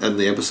 boy in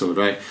the episode,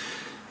 right?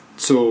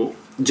 So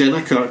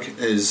Jenna Kirk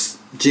is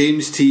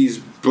James T's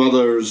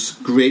brother's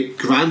great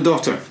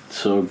granddaughter.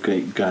 So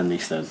great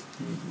grandniece then.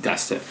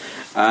 That's it.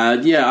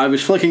 I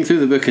was flicking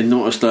through the book and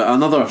noticed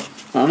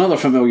another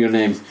familiar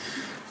name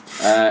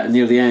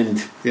near the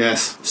end.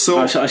 Yes. So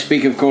I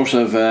speak, of course,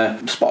 of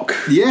Spock.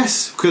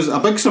 Yes, because a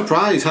big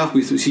surprise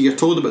halfway through. See, you're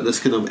told about this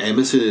kind of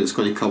emissary that's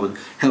going to come and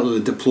help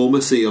with the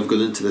diplomacy of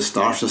going into the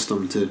star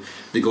system to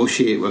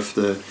negotiate with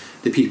the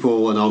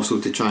people and also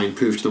to try and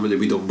prove to them that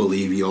we don't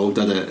believe you all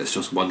did it. It's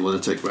just one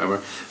lunatic,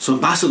 whatever. So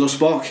Ambassador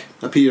Spock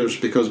appears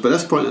because by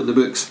this point in the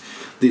books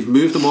they've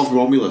moved him off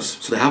Romulus,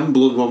 so they haven't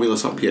blown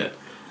Romulus up yet.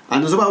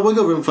 And there's a bit of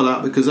wiggle room for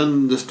that because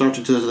in the Star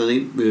Trek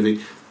 2008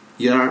 movie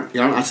you aren't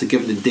actually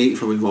given the date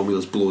for when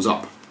Romulus blows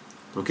up.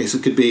 Okay, so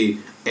it could be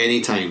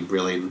any time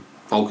really, and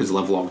Vulcans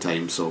live a long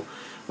time, so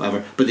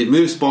whatever. But they've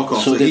moved Spock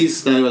off, so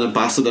he's now an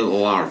ambassador at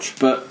large.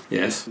 But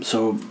yes,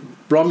 so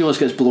Romulus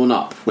gets blown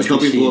up. It's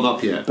not been blown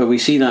up yet. But we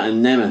see that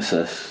in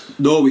Nemesis.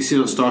 No, we see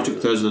it in Star Trek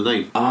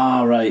 2009.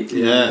 Ah, right.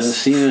 Yes.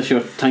 Seeing as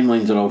your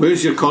timelines are all...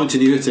 Where's your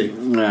continuity?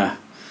 Yeah.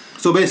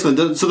 So basically,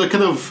 they're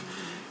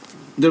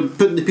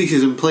putting the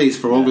pieces in place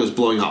for Romulus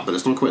blowing up, but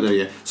it's not quite there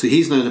yet. So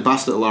he's now an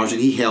ambassador at large,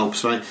 and he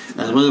helps, right?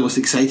 And one of the most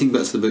exciting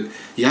bits of the book,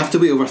 you have to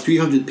wait over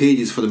 300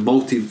 pages for the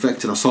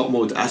multi-vector assault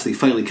mode to actually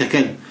finally kick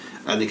in,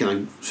 and they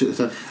can shoot the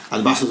thing. And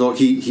Ambassador Doc,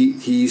 he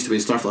used to be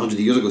in Starfleet 100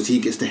 years ago, so he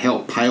gets to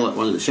help pilot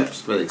one of the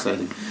ships. Very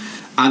exciting.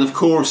 And of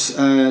course,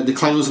 the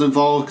Klingons are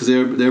involved because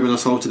they're being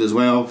assaulted as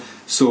well.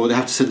 So they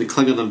have to send the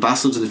Klingon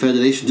ambassadors to the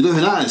Federation. Do you know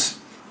who that is?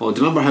 Well,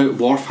 do you remember how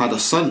Worf had a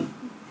son?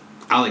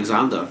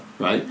 Alexander,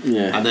 right?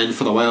 Yeah. And then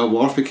for a while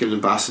Worf became an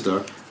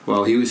ambassador.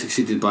 Well, he was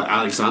succeeded by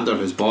Alexander,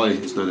 his boy,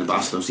 who's now an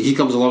ambassador. So he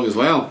comes along as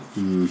well.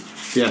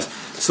 Yes.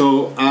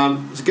 So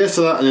it gets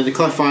to that, and then the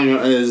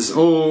cliffhanger is,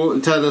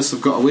 the terrorists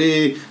have got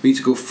away. We need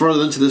to go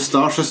further into the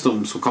star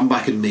system. So come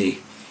back in May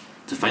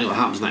to find out what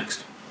happens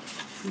next.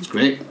 It's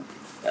great.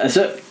 Is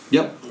it?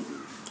 Yep.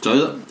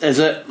 Enjoyed it. Is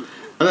it?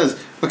 It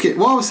is. Okay,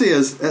 what I would say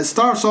is, it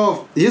starts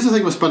off... Here's the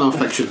thing with spin-off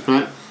fiction,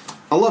 right?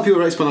 A lot of people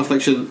write spin-off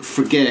fiction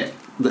forget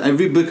that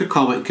every book or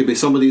comic could be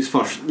somebody's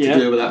first to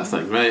do with that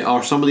thing, right?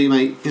 Or somebody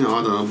might, I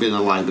don't know, be in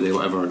a library or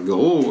whatever and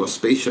go, a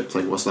spaceship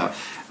thing, what's that?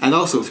 And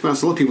also, to be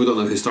honest, a lot of people don't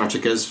know who Star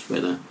Trek is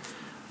right now.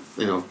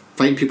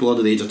 Find people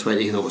under the age of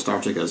 20 who know what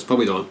Star Trek is.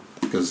 Probably don't,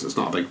 because it's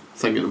not a big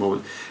thing at the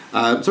moment.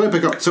 So I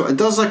pick up. So it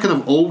does that kind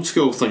of old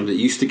school thing that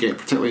you used to get,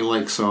 particularly in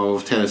likes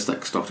of Terry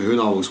Stick's Doctor Who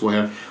novels,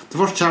 where the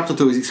first chapter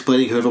to is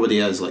explaining who everybody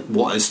is, like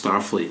what is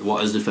Starfleet,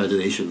 what is the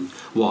Federation,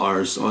 what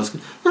are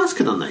that's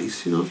kind of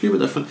nice, it's a bit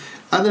different.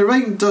 And the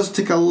writing does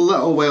take a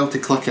little while to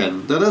click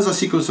in. There is a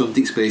sequence on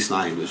Deep Space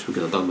Nine which we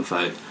could have done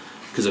without,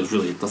 because there's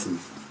really nothing,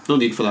 no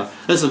need for that.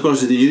 This, of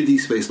course, is the new Deep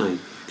Space Nine.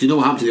 Do you know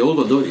what happened to the old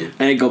one, don't you?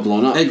 It got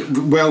blown up.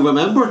 Well,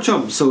 remember,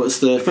 chum, so it's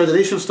the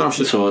Federation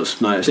starship. So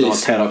it's not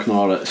Terok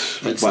nor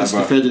it's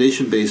the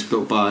Federation base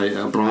built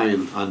by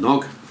Brian and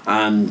Nog.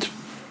 And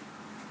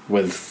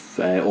with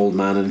Old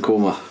Man in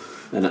coma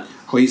in it.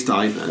 Oh, he's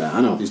died now. Yeah,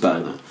 I know. He's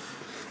died now.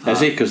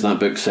 Is he? Because that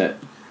book's set.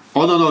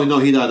 Oh, no,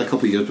 he died a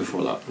couple of years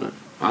before that. Right.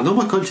 I know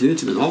my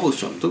continuity in the novels,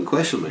 chum, don't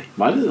question me.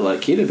 Why did they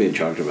let Kira be in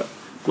charge of it?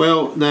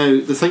 Well,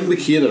 now, the thing with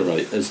Kira,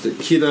 right, is that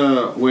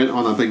Kira went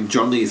on a big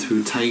journey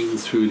through time,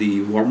 through the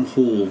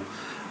wormhole,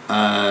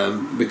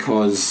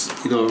 because,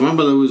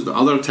 remember there was the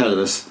other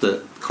terrorist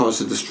that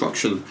caused the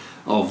destruction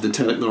of the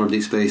Terek Nor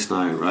Deep Space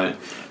Nine, right?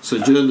 So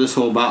during this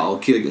whole battle,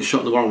 Kira gets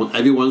shot in the wormhole.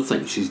 Everyone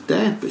thinks she's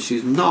dead, but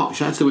she's not.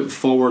 She actually went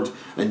forward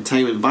in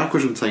time and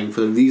backwards in time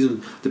for the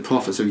reason the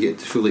prophets have yet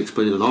to fully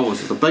explain in the novels.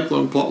 It's a big,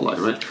 long plot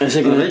line, right? Is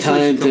it going to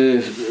tie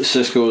into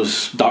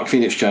Sisko's Dark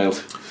Phoenix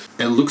child?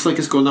 It looks like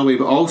it's going that way,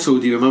 but also,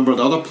 do you remember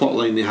the other plot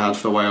line they had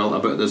for a while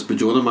about this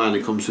Bajona man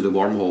that comes through the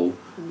wormhole,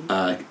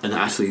 and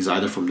actually he's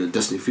either from the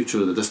distant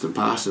future or the distant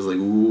past? It's like,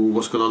 ooh,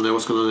 what's going on there?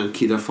 And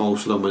Kira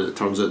falls for them, and it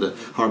turns out that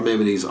her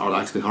memories are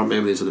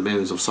the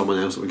memories of someone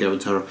else that were given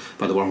to her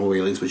by the wormhole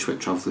aliens, which went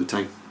travel through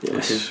time.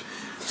 Yes. Okay.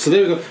 So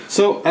there we go.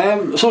 So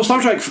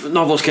Star Trek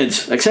novels,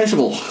 kids,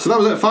 accessible. So that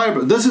was it.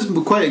 Firebird. This is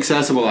quite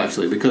accessible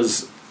actually,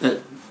 because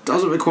it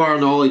doesn't require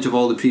knowledge of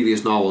all the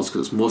previous novels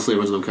because it's mostly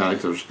original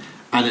characters.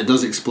 And it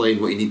does explain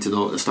what you need to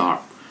know at the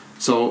start.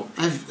 So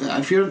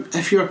if you're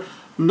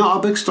not a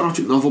big Star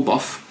Trek novel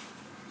buff,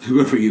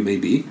 whoever you may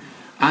be,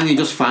 and you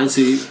just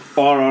fancy,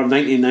 or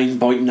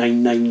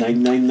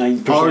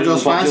 99.99999%, or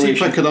just fancy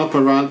picking up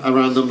a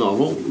random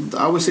novel,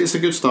 I would say it's a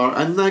good start.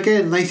 And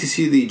again, nice to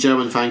see the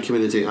German fan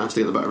community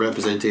actually get a bit of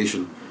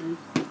representation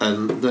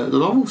in the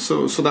novel.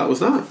 So that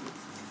was that.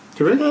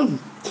 Very good.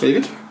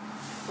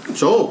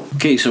 So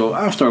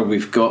after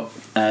we've got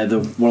the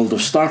world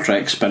of Star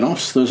Trek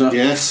spin-offs, there's a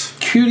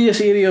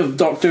curious area of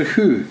Doctor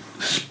Who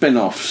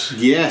spin-offs.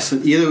 Yes,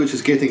 an era which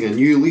is getting a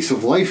new lease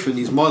of life in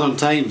these modern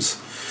times.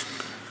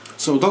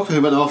 So Doctor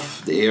Who went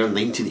off the air in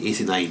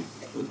 1989.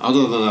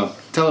 Other than a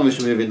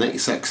television movie in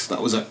 '96.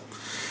 That was it.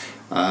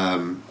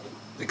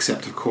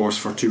 Except, of course,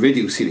 for 2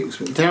 radio series.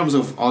 But in terms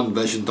of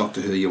on-vision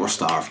Doctor Who, you were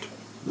starved.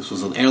 This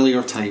was an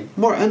earlier time,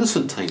 more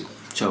innocent time,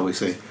 shall we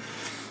say.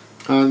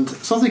 And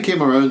something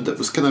came around that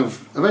was kind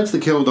of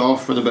eventually killed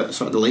off in about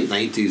sort of the late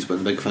 90s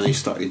when Big Finish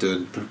started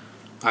doing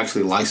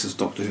actually licensed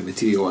Doctor Who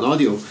material and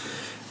audio.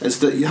 Is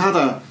that you had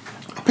a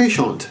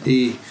penchant,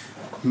 a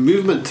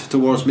movement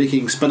towards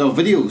making spin-off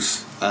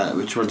videos,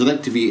 which were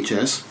direct to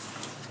VHS,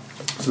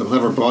 so they were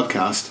never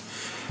broadcast,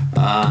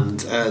 and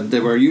they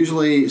were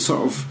usually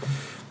sort of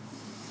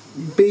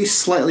based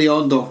slightly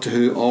on Doctor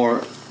Who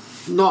or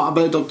not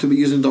about Doctor Who but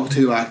using Doctor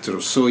Who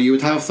actors. So you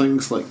would have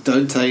things like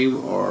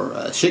Downtime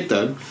or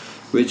Shakedown,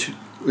 which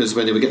was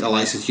when they would get the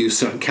license to use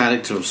certain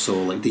characters,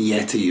 so like the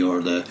Yeti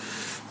or the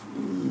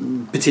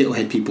Potato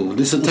Head people,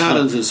 the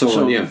Santarans and so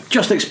on. Yeah.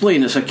 Just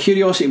explain, it's a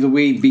curiosity of the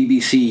way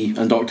BBC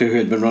and Doctor Who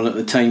had been run at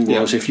the time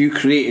was if you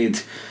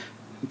created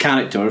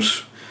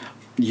characters,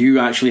 you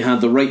actually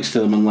had the rights to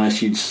them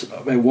unless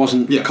it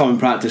wasn't common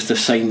practice to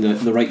sign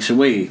the rights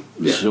away.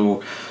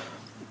 So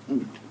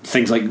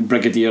things like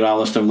Brigadier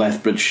Alistair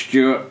Lethbridge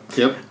Stewart,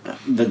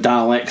 the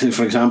Daleks,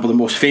 for example, the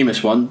most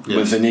famous one,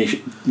 with the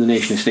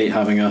nation state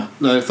having a...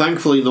 Now,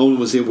 thankfully, no one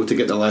was able to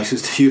get the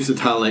license to use the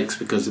Daleks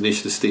because the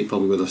nation state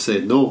probably would have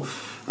said no.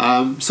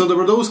 So there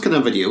were those kind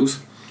of videos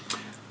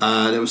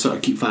that would sort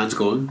of keep fans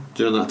going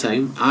during that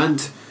time.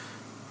 And,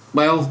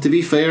 well, to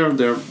be fair,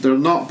 they're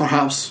not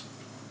perhaps,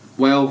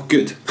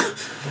 good.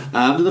 They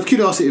have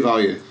curiosity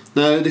value.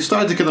 Now, they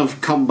started to kind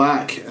of come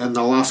back in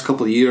the last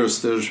couple of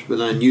years. There's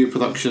been a new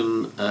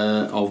production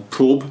of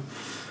Probe.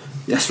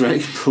 Yes,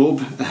 right, Probe,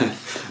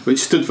 which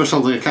stood for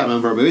something I can't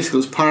remember, but basically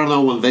it was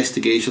Paranormal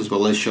Investigations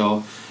with Liz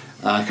Shaw.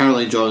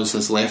 Caroline Johns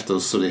has left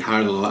us, so they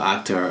hired another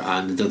actor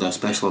and they did a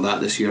special of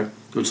that this year,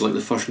 which is like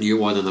the first new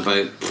one in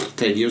about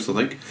 10 years, I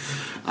think.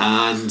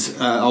 And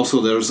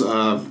also there's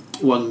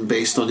one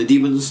based on the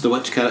demons, the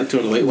witch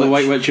character, the White Witch. The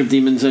White Witch of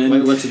Demon's End.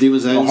 White Witch of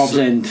Demon's End. Hobbs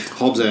End.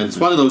 Hobbs End. It's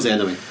one of those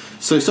anyway.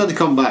 So it's starting to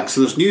come back.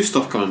 So there's new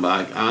stuff coming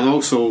back, and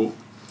also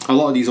a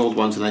lot of these old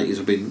ones in the 90s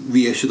have been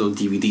reissued on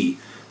DVD.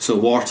 So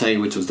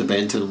Wartime, which was the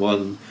Benton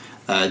one,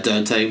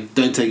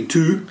 Downtime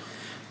 2,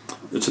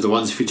 which are the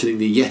ones featuring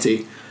the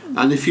Yeti,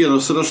 and the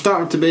Fuhrer. So they're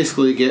starting to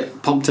basically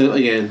get pumped out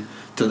again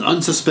to an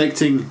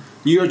unsuspecting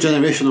newer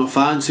generation of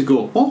fans who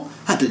go, "Oh,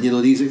 I didn't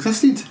know these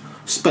existed.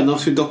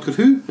 Spin-offs with Doctor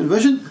Who and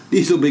Vision.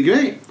 These will be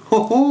great."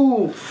 Ho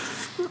ho.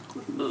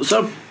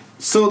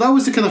 So that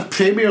was the kind of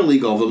Premier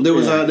League of them. There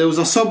was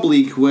a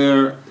sub-league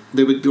where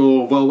they would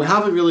go, well, we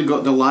haven't really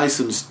got the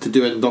licence to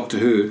do it in Doctor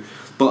Who,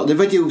 but the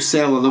videos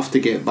sell enough to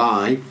get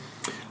by,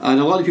 and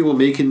a lot of people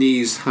making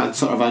these had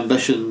sort of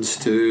ambitions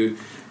to,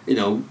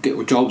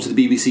 get jobs at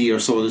the BBC or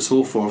so on and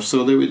so forth.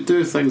 So they would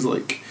do things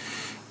like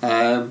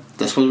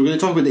this one we're going to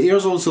talk about, the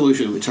Airzone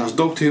Solution, which has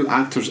Doctor Who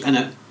actors in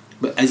it,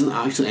 but isn't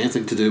actually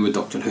anything to do with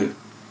Doctor Who.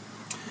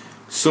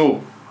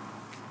 So,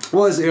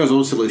 what is the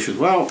Airzone Solution?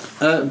 Well,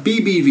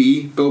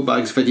 BBV, Bill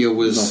Baggs' video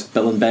was...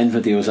 Bill and Ben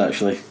videos,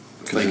 actually.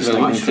 Thank you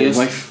very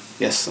much.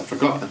 Yes, I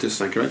forgot, I just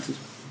stand corrected.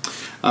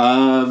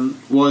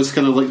 Was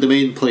kind of like the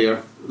main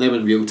player. Them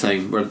in real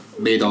time were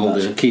made all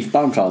the... Keith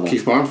Barnfather.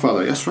 Keith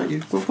Barnfather, yes, right.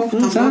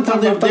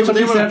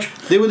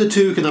 They were the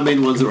two kind of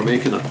main ones that were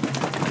making it.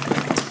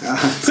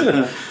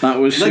 That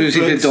was Susie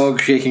the dog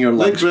shaking her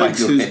legs. Nick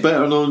Briggs, who's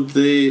better known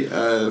today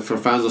for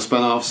fans of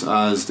spin-offs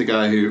as the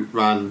guy who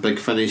ran Big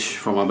Finish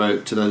from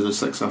about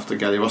 2006 after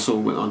Gary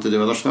Russell went on to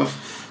do other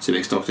stuff. So he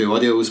makes Doctor Who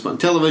audios, but on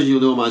television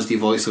you'll know him as the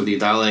voice of the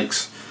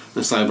Daleks,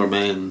 the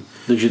Cybermen,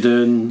 the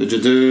Judoon,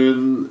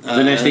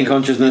 the Nesting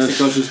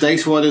Consciousness,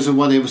 Dice Warriors in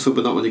one episode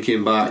but not when they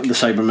came back, the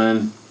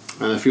Cybermen,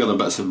 and a few other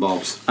bits and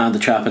bobs, and the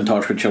chap in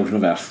Torchwood Children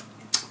of Earth.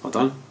 Well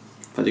done,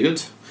 very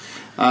good.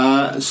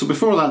 So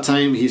before that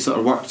time he sort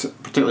of worked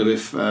particularly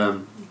with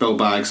Bill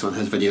Baggs on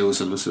his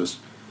videos and was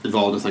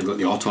involved in things like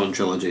the Auton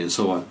trilogy and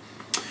so on.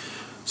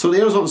 So the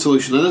Airzone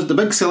Solution, and the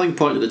big selling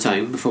point at the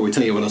time, before we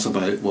tell you what it's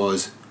about,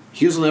 was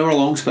here's an hour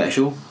long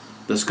special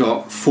that's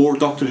got 4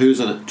 Doctor Who's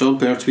in it: John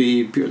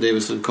Pertwee, Peter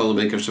Davison, Colin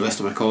Baker,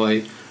 Sylvester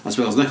McCoy, as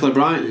well as Nicola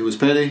Bryant, who was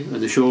Perry in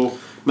the show,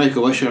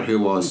 Michael Wisher, who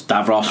was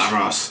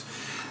Davros,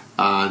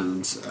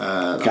 and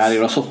Gary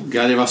Russell,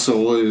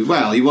 who,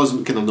 well, he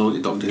wasn't kind of known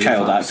to Doctor Who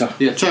child fans. actor.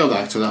 Yeah, child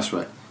actor, that's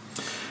right.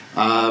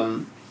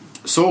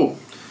 So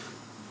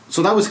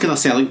that was the kind of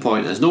selling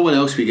point, is no one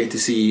else we get to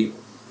see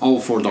all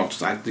 4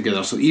 Doctors act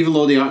together. So even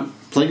though they aren't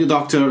playing the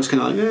Doctor, it's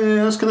kind of like,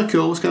 that's kind of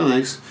cool, it's kind of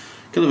nice,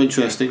 kind of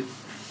interesting.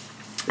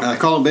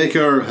 Colin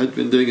Baker had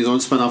been doing his own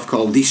spin-off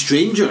called The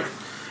Stranger,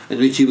 in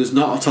which he was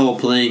not at all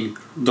playing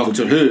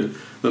Doctor Who,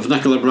 with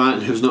Nicola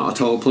Bryant, who's not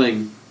at all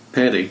playing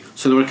Perry.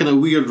 So there were kind of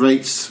weird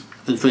rights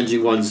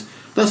infringing ones.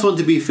 This one,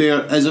 to be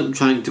fair, isn't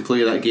trying to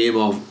play that game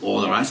of,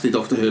 they're actually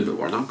Doctor Who, but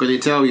we're not going to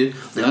tell you.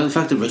 They are in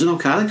fact original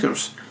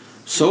characters.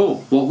 So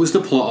what was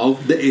the plot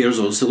of the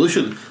Airzone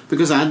Solution?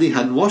 Because Andy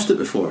hadn't watched it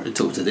before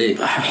until today,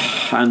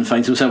 and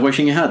finds himself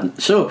wishing he hadn't.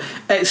 So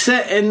it's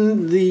set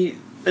in the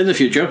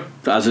future,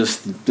 as is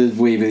the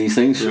way with these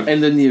things.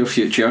 In the near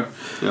future.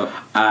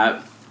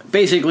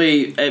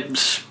 Basically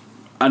it's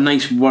a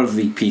nice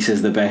worthy piece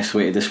is the best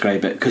way to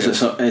describe it,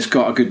 because it's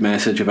got a good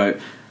message about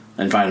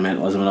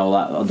environmentalism and all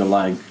that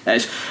underlying.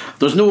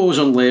 There's no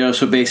ozone layer,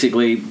 so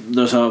basically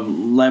there's a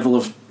level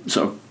of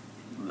so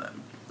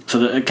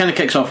that it kind of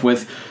kicks off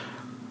with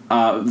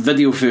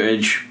video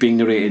footage being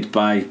narrated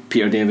by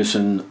Peter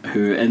Davison,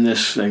 who in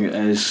this thing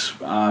is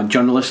a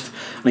journalist,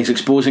 and he's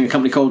exposing a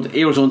company called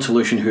Aerzone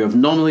Solution, who have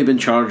nominally been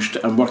charged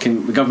and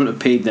working. The government have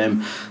paid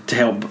them to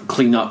help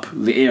clean up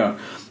the air.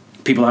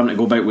 People having to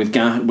go about with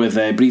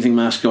breathing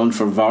masks on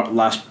for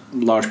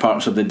large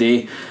parts of the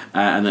day,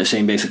 and they're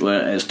saying basically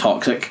it's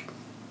toxic.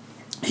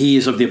 He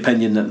is of the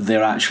opinion that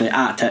they're actually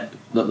at it,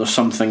 that there's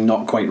something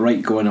not quite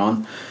right going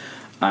on,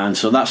 and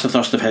so that's the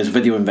thrust of his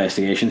video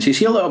investigations. You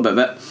see a little bit of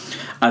it,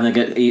 and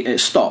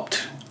it's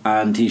stopped,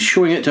 and he's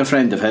showing it to a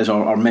friend of his,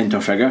 or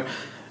mentor figure,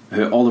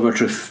 who Oliver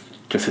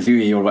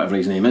Trefethui, or whatever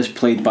his name is,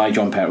 played by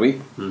John Pertwee,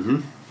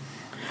 who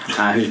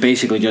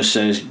basically just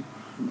says,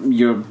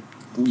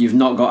 you've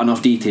not got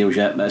enough details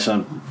yet. It's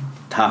a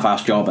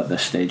half-assed job at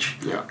this stage.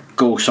 Yeah.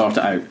 Go sort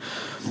it out.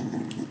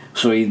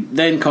 So he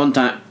then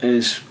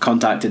is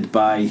contacted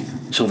by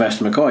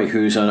Sylvester McCoy,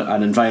 who's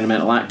an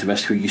environmental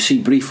activist who you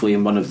see briefly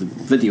in one of the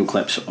video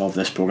clips of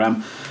this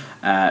programme,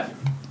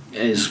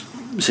 is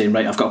saying,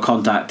 right, I've got a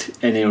contact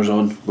in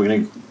Aerzone,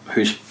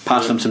 who's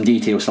passed him some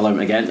details to allow him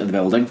to get into the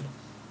building.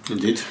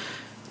 Indeed.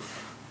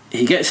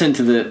 He gets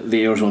into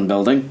the Aerzone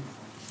building,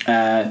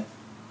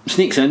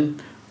 sneaks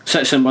in,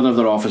 sits in one of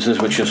their offices,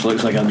 which just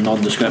looks like a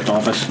nondescript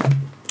office.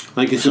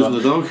 Like Susan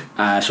the dog.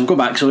 So we'll go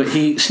back. So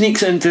he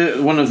sneaks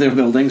into one of their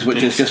buildings,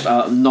 which is just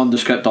a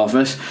nondescript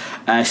office,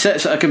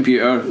 sits at a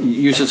computer,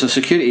 uses a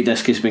security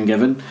disk he's been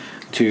given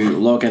to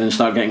log in and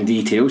start getting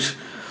details,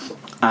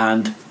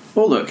 and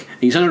oh look,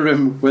 he's in a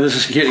room where there's a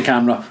security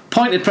camera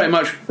pointed pretty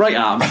much right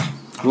at him.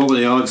 What were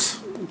the odds?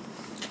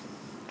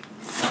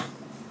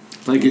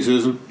 Thank you,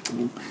 Susan.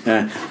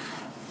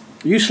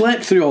 You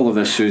slept through all of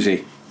this,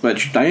 Susie,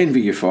 which I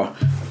envy you for.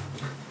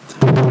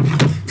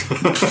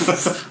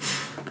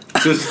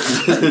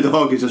 Just the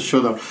dog is just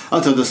shut up.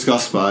 That's a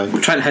disgust by.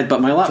 I'm trying to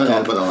headbutt my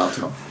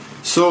laptop.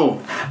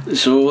 So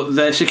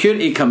the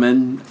security come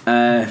in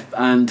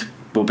and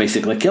will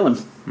basically kill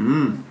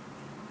him.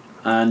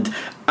 And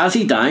as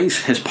he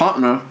dies, his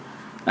partner,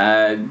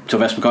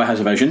 Sylvester McCoy,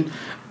 has a vision,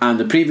 and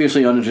the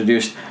previously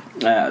unintroduced,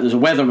 there's a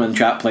weatherman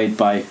chap played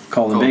by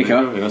Colin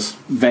Baker, yes.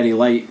 Very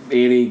light,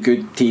 airy,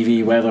 good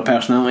TV weather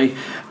personality,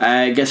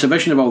 gets a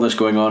vision of all this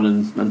going on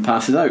and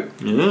passes out.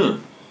 Yeah,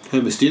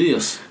 how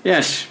mysterious.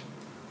 Yes.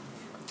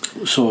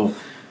 So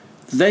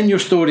then your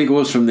story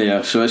goes from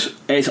there. So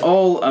it's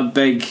all a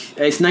big.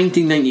 It's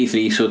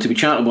 1993, so to be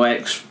charitable,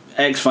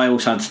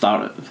 X-Files had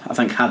started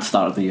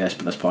in the US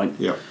by this point.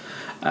 Yeah.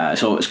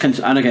 So it's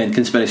and again,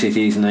 conspiracy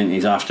theories in the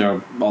 90s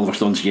after Oliver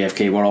Stone's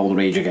JFK were all the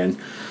rage again.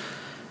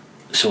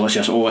 So it's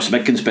just it's a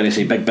big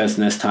conspiracy, big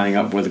business tying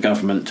up with the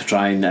government to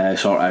try and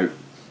sort out.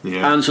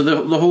 Yeah. And so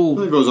the whole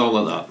it goes on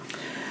like that.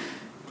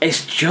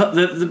 It's just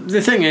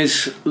the thing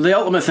is, the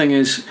ultimate thing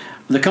is,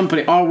 the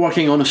company are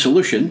working on a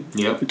solution.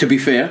 Yep. To be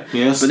fair,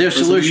 yes, but their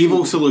solution, it's an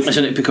evil solution,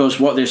 isn't it? Because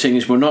what they're saying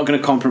is we're not going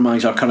to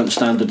compromise our current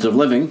standards of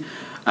living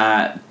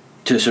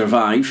to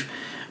survive,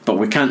 but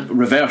we can't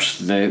reverse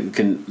the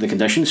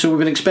condition. So we've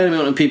been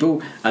experimenting on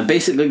people and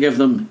basically give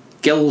them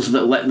gills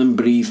that let them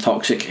breathe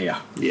toxic air.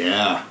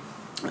 Yeah.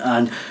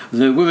 And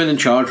the woman in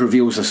charge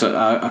reveals this at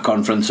a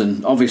conference,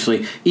 and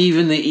obviously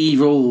even the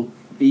evil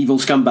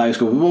scumbags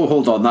go, whoa,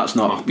 hold on, that's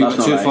not too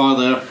right. Far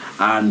there,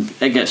 and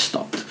it gets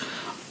stopped.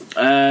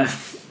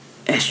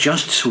 It's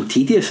just so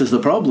tedious is the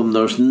problem.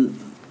 There's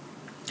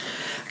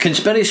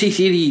conspiracy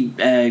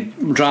theory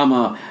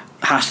drama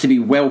has to be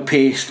well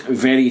paced,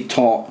 very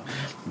taut,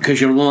 because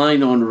you're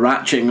relying on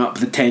ratcheting up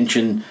the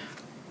tension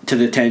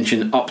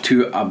up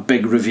to a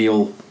big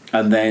reveal,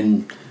 and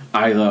then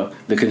either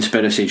the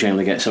conspiracy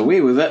generally gets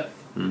away with it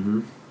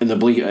in a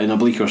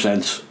bleaker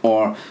sense,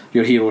 or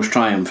your heroes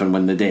triumph and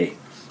win the day.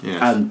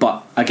 Yes.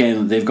 But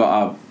again, they've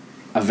got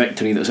a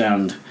victory that's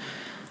earned.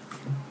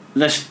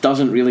 This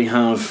doesn't really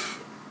have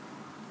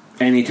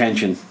any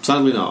tension.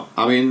 Sadly not.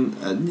 I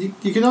mean,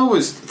 you can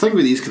always think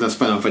with these kind of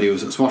spin-off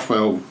videos, it's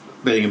worthwhile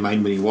bearing in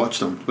mind when you watch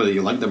them, whether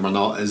you like them or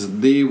not, is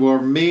they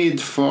were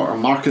made for a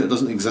market that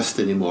doesn't exist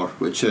anymore,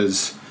 which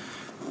is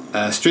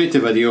straight to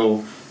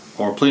video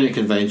or playing at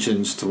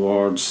conventions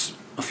towards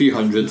a few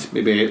hundred,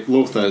 maybe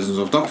low thousands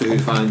of Doctor Who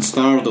fans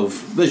starved of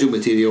visual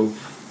material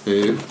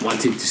who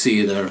wanted to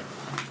see their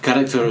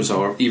characters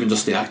or even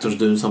just the actors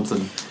doing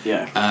something.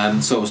 Yeah.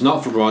 So it was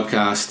not for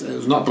broadcast. It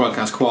was not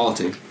broadcast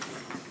quality,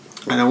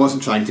 and I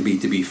wasn't trying to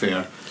be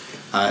fair.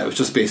 It was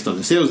just based on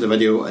the sales of the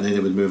video, and then they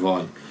would move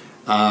on.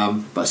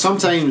 But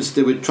sometimes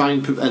they would try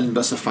and put in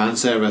bits of fan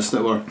service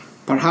that were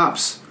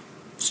perhaps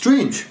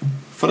strange.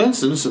 For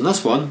instance, in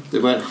this one, they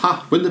went,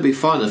 wouldn't it be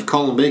fun if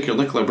Colin Baker and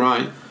Nicola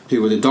Bryant,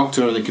 who were the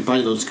Doctor and the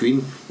companion on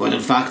screen, were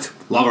in fact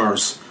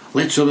lovers?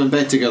 Let's show them in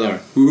bed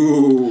together.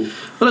 Ooh.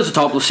 Well, it's a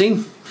topless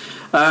scene.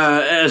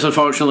 It is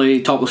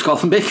unfortunately topless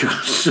Colin Baker.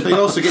 So. You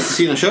also get to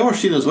see in a shower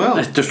scene as well.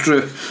 That's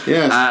true.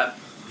 Yes.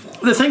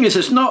 The thing is,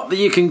 it's not that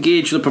you can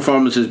gauge the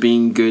performance as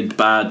being good,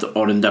 bad,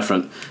 or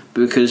indifferent,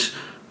 because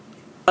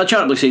I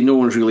charitably say no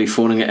one's really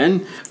phoning it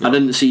in. No. I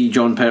didn't see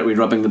John Pertwee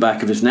rubbing the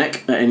back of his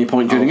neck at any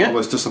point during it. I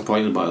was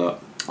disappointed by that.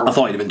 I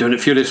thought he'd been doing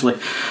it furiously.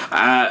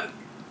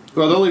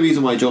 Well, the only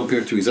reason why John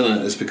Pertwee's in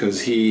it is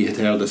because he had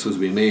heard this was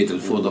being made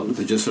and phoned up the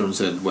producer and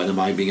said, when am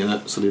I being in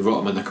it? So they wrote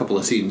him in a couple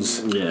of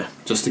scenes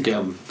just to get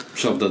him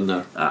shoved in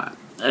there.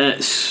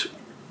 It's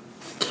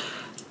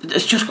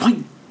just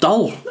quite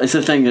dull, is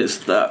the thing. It's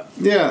that.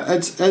 Yeah,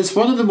 it's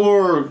one of the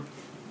more,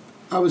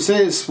 I would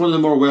say it's one of the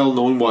more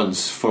well-known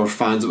ones for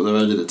fans that were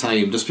around at the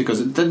time, just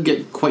because it did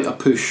get quite a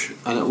push,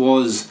 and it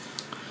was,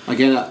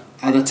 again,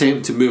 an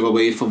attempt to move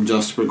away from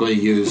just, we're going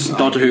to use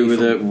Doctor Who with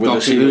the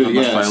serial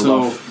numbers filed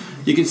off.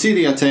 You can see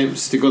the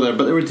attempts to go there,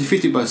 but they were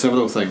defeated by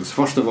several things.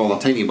 First of all,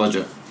 a tiny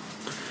budget,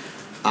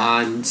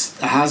 and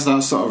it has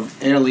that sort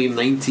of early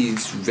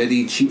 90s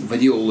very cheap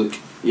video look.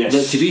 Yes.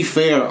 That, to be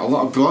fair, a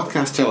lot of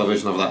broadcast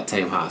television of that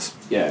time has.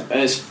 Yeah,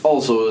 it's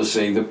also, as I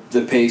say,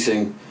 the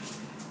pacing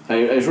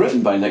is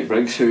written by Nick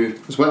Briggs, who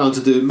has went on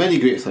to do many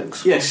great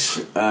things. Yes,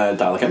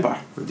 Dalek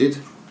Empire. Indeed.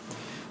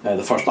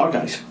 The first Dark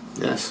Guys.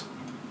 Yes.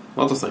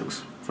 Other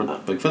things for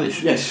Big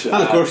Finish. Yes.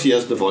 And of course he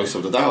is the voice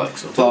of the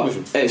Daleks on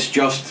television. It's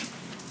just,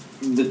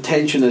 the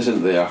tension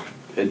isn't there.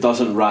 It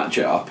doesn't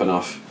ratchet up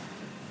enough.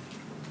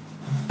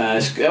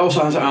 It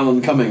also has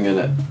Alan Cumming in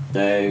it.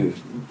 A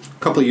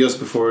couple of years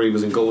before he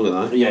was in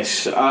Goldeneye.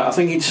 Yes, I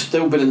think he'd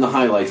still been in the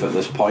High Life at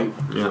this point.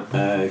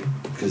 Yeah.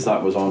 Because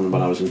that was on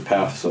when I was in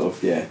Perth, sort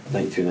of,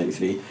 92,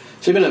 93.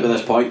 So he'd been at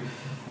this point.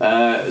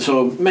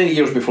 So many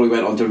years before he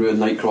went on to ruin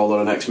Nightcrawler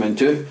and X-Men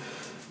 2.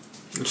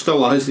 It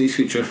still has these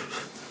feature.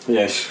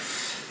 Yes.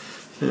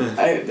 Yeah.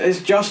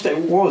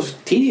 It was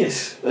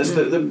tedious. It's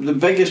the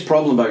biggest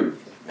problem about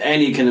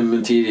any kind of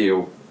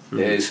material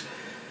is,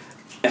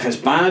 if it's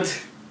bad,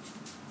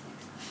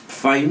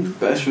 fine,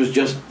 but this was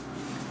just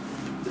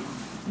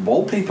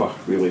wallpaper,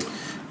 really.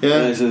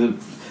 Yeah.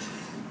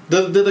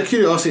 The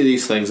curiosity of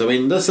these things, I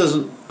mean, this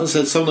isn't, as I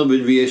said, some of them have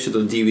been reissued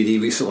on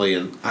DVD recently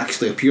and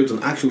actually appeared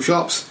in actual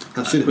shops.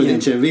 I've seen them in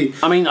HMV.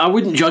 I mean, I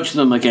wouldn't judge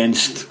them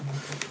against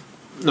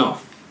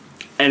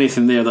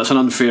anything there. That's an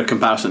unfair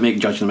comparison to make,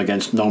 judging them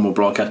against normal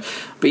broadcast.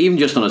 But even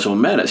just on its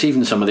own merits,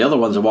 even some of the other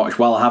ones I watched,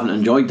 while I haven't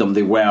enjoyed them,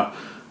 they were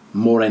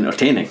more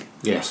entertaining.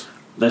 Yes.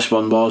 This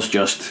one was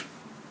just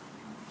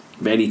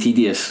very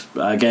tedious.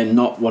 Again,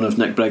 not one of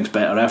Nick Briggs'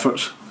 better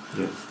efforts.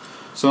 Yeah.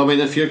 So I mean,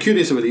 if you're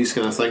curious about these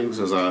kind of things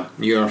as a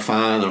newer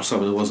fan or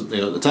someone who wasn't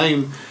there at the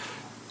time,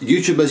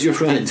 YouTube is your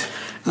friend.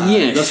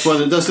 Yes.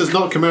 This has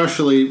not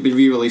commercially been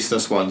re-released,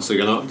 this one, so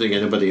you're not doing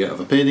anybody out of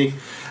a penny.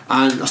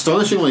 And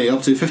astonishingly,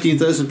 up to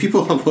 15,000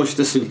 people have watched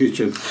this on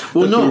YouTube.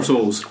 Well, no,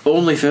 souls.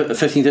 Only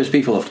 15,000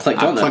 people have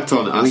clicked on it.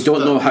 And we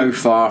don't know how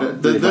far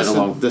they went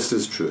along. This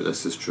is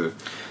true.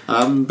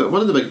 But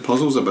one of the big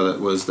puzzles about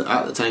it was that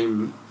at the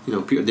time,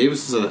 Peter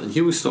Davis was in it, and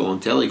he was still on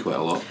telly quite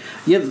a lot.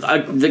 Yeah,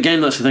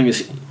 again, that's the thing,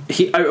 is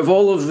he, out of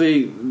all of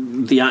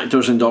the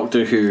actors in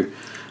Doctor Who,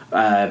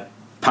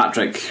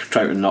 Patrick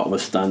Troughton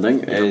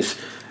notwithstanding,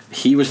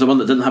 he was the one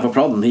that didn't have a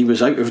problem. He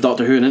was out of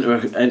Doctor Who and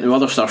into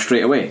other stuff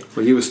straight away.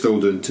 Well, he was still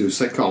doing 2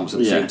 sitcoms at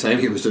the same time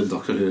he was doing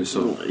Doctor Who.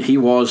 So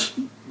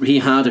he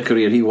had a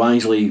career. He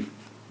wisely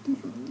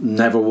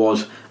never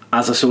was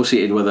as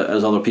associated with it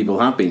as other people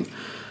have been.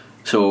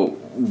 So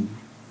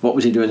what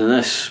was he doing in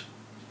this?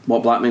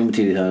 What blackmail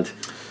material he had?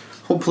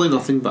 Hopefully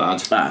nothing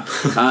bad.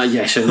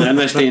 Yes, in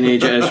this day and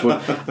age it is.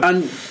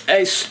 And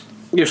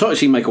you're sort of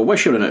seeing Michael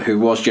Wisher in it, who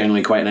was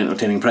generally quite an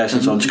entertaining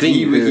presence on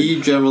screen.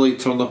 He generally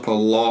turned up a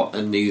lot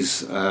in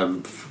these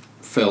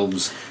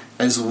films,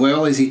 as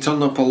well as he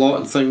turned up a lot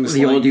in things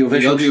like the audio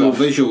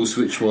visuals,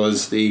 which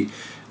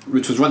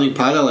was running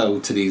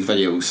parallel to these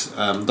videos,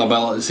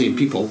 double at the same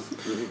people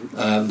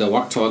that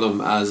worked on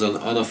them as an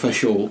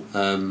unofficial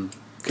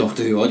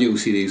Doctor Who audio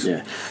series.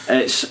 Yeah,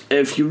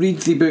 if you read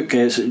the book,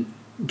 it's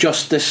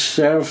Justice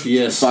Served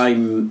by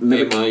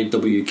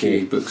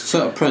MIWK books. It's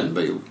out of print,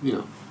 but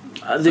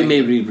they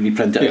may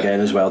reprint it again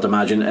as well, to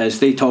imagine, as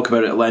they talk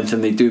about it at length,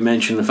 and they do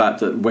mention the fact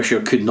that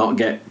Wisher could not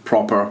get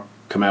proper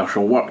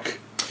commercial work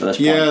at this point.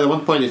 Yeah, at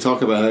one point they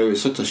talk about how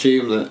it's such a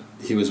shame that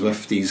he was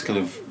with these kind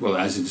of, well,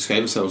 as he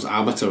described themselves,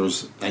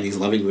 amateurs in his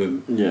living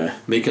room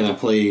making a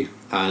play,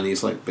 and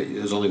he's like, but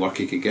it was only work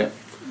he could get.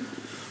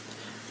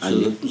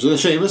 So it's a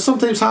shame. It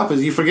sometimes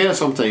happens. You forget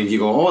sometimes. You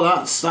go, oh,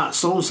 that's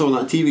so-and-so on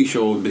that TV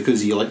show,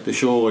 because you like the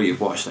show or you've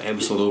watched the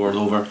episode over and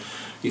over.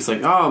 You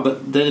think, but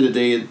at the end of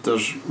the day,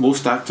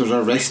 most actors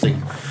are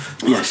resting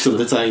most of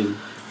the time.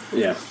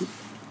 Yeah.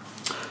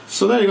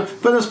 So there you go.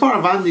 But as part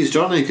of Andy's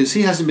journey, because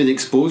he hasn't been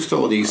exposed to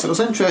all these, so it was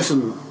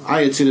interesting.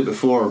 I had seen it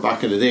before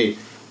back in the day,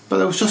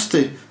 but it was just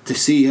to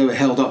see how it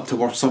held up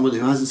towards someone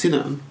who hasn't seen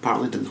it, and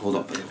apparently didn't hold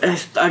up very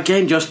well.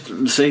 Again,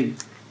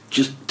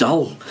 just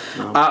dull.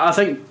 No. I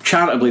think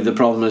charitably the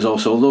problem is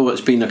also, although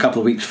it's been a couple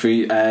of weeks for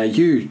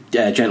you,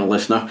 gentle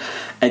listener,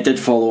 it did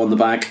follow on the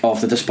back of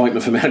the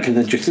disappointment of American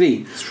Ninja 3.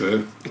 It's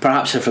true.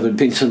 Perhaps if there had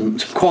been some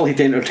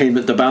quality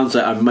entertainment to balance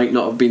it, I might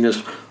not have been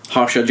as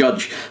harsh a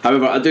judge.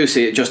 However, I do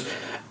say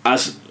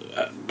as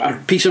a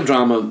piece of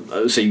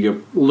drama, say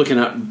you're looking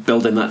at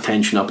building that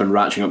tension up and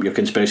ratcheting up your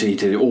conspiracy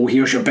to, oh,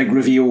 here's your big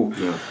reveal.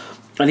 Yeah.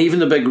 And even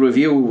the big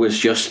reveal was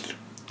just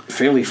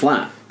fairly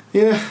flat.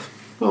 Yeah.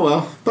 Oh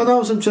well, but that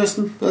was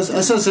interesting. As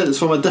I said, it's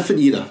from a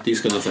different era, these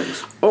kind of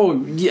things.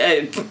 Oh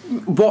yeah,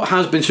 what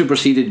has been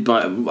superseded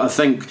by, I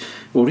think,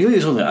 well, really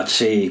there's only, I'd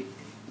say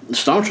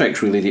Star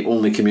Trek's really the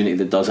only community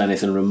that does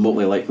anything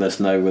remotely like this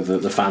now with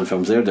the fan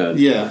films they're doing.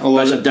 Yeah, but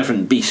it's a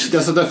different beast.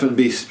 That's a different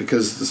beast,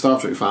 because the Star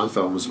Trek fan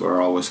films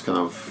were always kind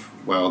of,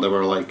 well, they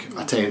were like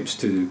attempts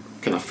to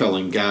kind of fill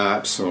in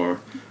gaps or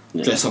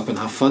dress up and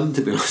have fun,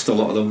 to be honest. A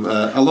lot of them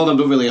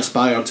don't really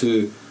aspire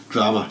to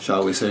drama,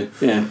 shall we say.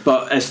 Yeah,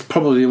 but it's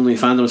probably the only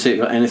fandom that's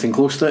got anything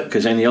close to it,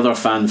 because any other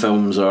fan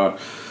films are...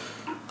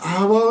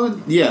 Well,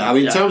 yeah, I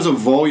mean, in terms of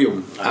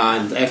volume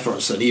and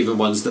efforts, and even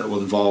ones that will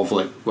involve,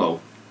 like,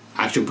 well,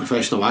 actual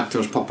professional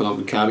actors popping up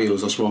in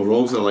cameos or small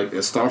roles, they're like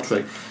Star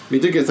Trek. We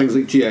do get things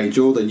like G.I.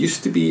 Joe, that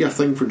used to be a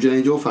thing for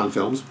G.I. Joe fan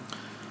films.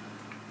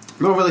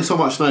 Not really so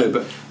much now,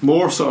 but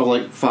more sort of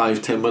like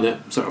 5-10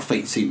 minute sort of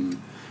fight scene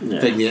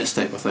vignettes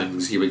type of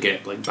things. You would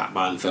get like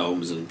Batman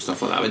films and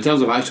stuff like that. But in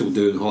terms of actual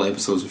doing whole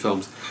episodes of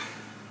films,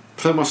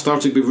 pretty much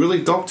Star Trek, but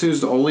really Doctor Who's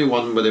the only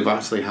one where they've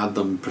actually had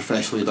them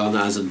professionally done,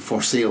 as in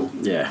for sale.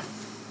 Yeah.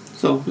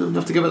 So you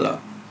have to give it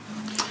that.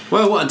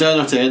 Well, what a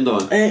downer to end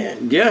on.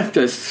 Yeah,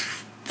 just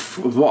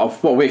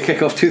what a way to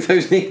kick off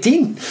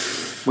 2018.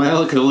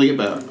 Well, it can only get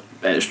better.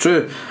 It's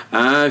true.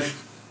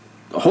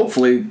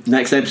 Hopefully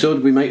next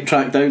episode we might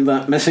track down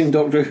that missing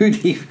Doctor Who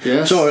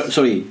Yes.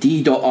 Sorry,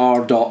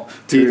 D.R.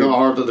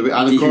 D.R.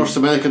 And of course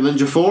American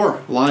Ninja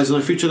 4 lies in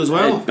the future as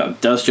well.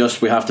 It does,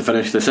 just we have to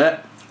finish the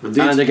set.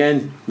 Indeed. And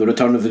again, the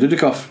return of the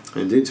Dudikoff.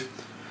 Indeed.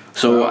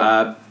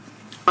 So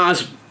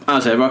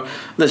as ever,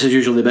 this is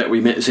usually the bit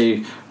we might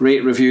say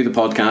rate, review the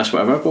podcast,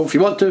 whatever. Well, if you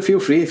want to, feel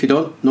free. If you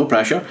don't, no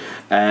pressure.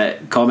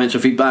 Comments or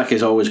feedback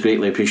is always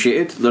greatly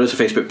appreciated. There is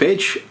a Facebook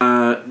page,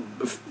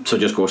 so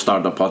just go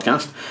Stardust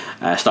Podcast,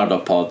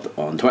 Stardust Pod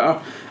on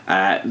Twitter.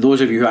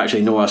 Those of you who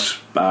actually know us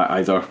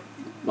either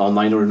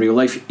online or in real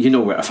life, you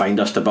know where to find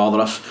us to bother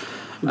us.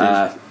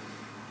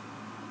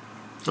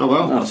 Oh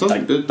well, that's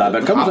good. That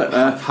bit covers it.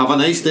 Have a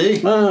nice day.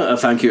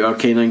 Thank you to our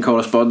canine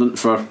correspondent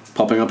for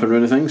popping up and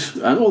ruining things.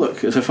 And oh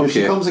look, it's a funky.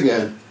 Here she comes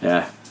again.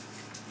 Yeah.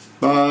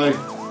 Bye.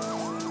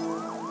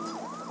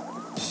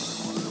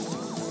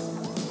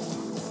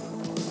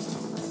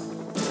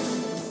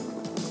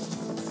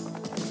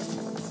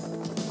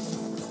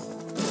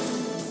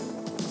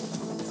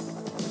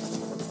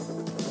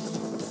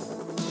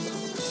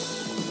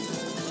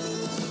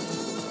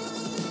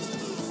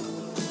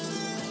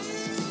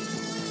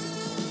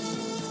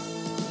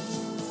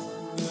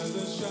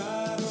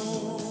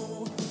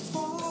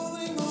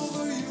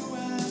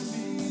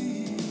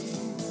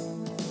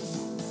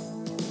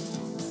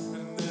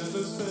 There's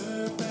a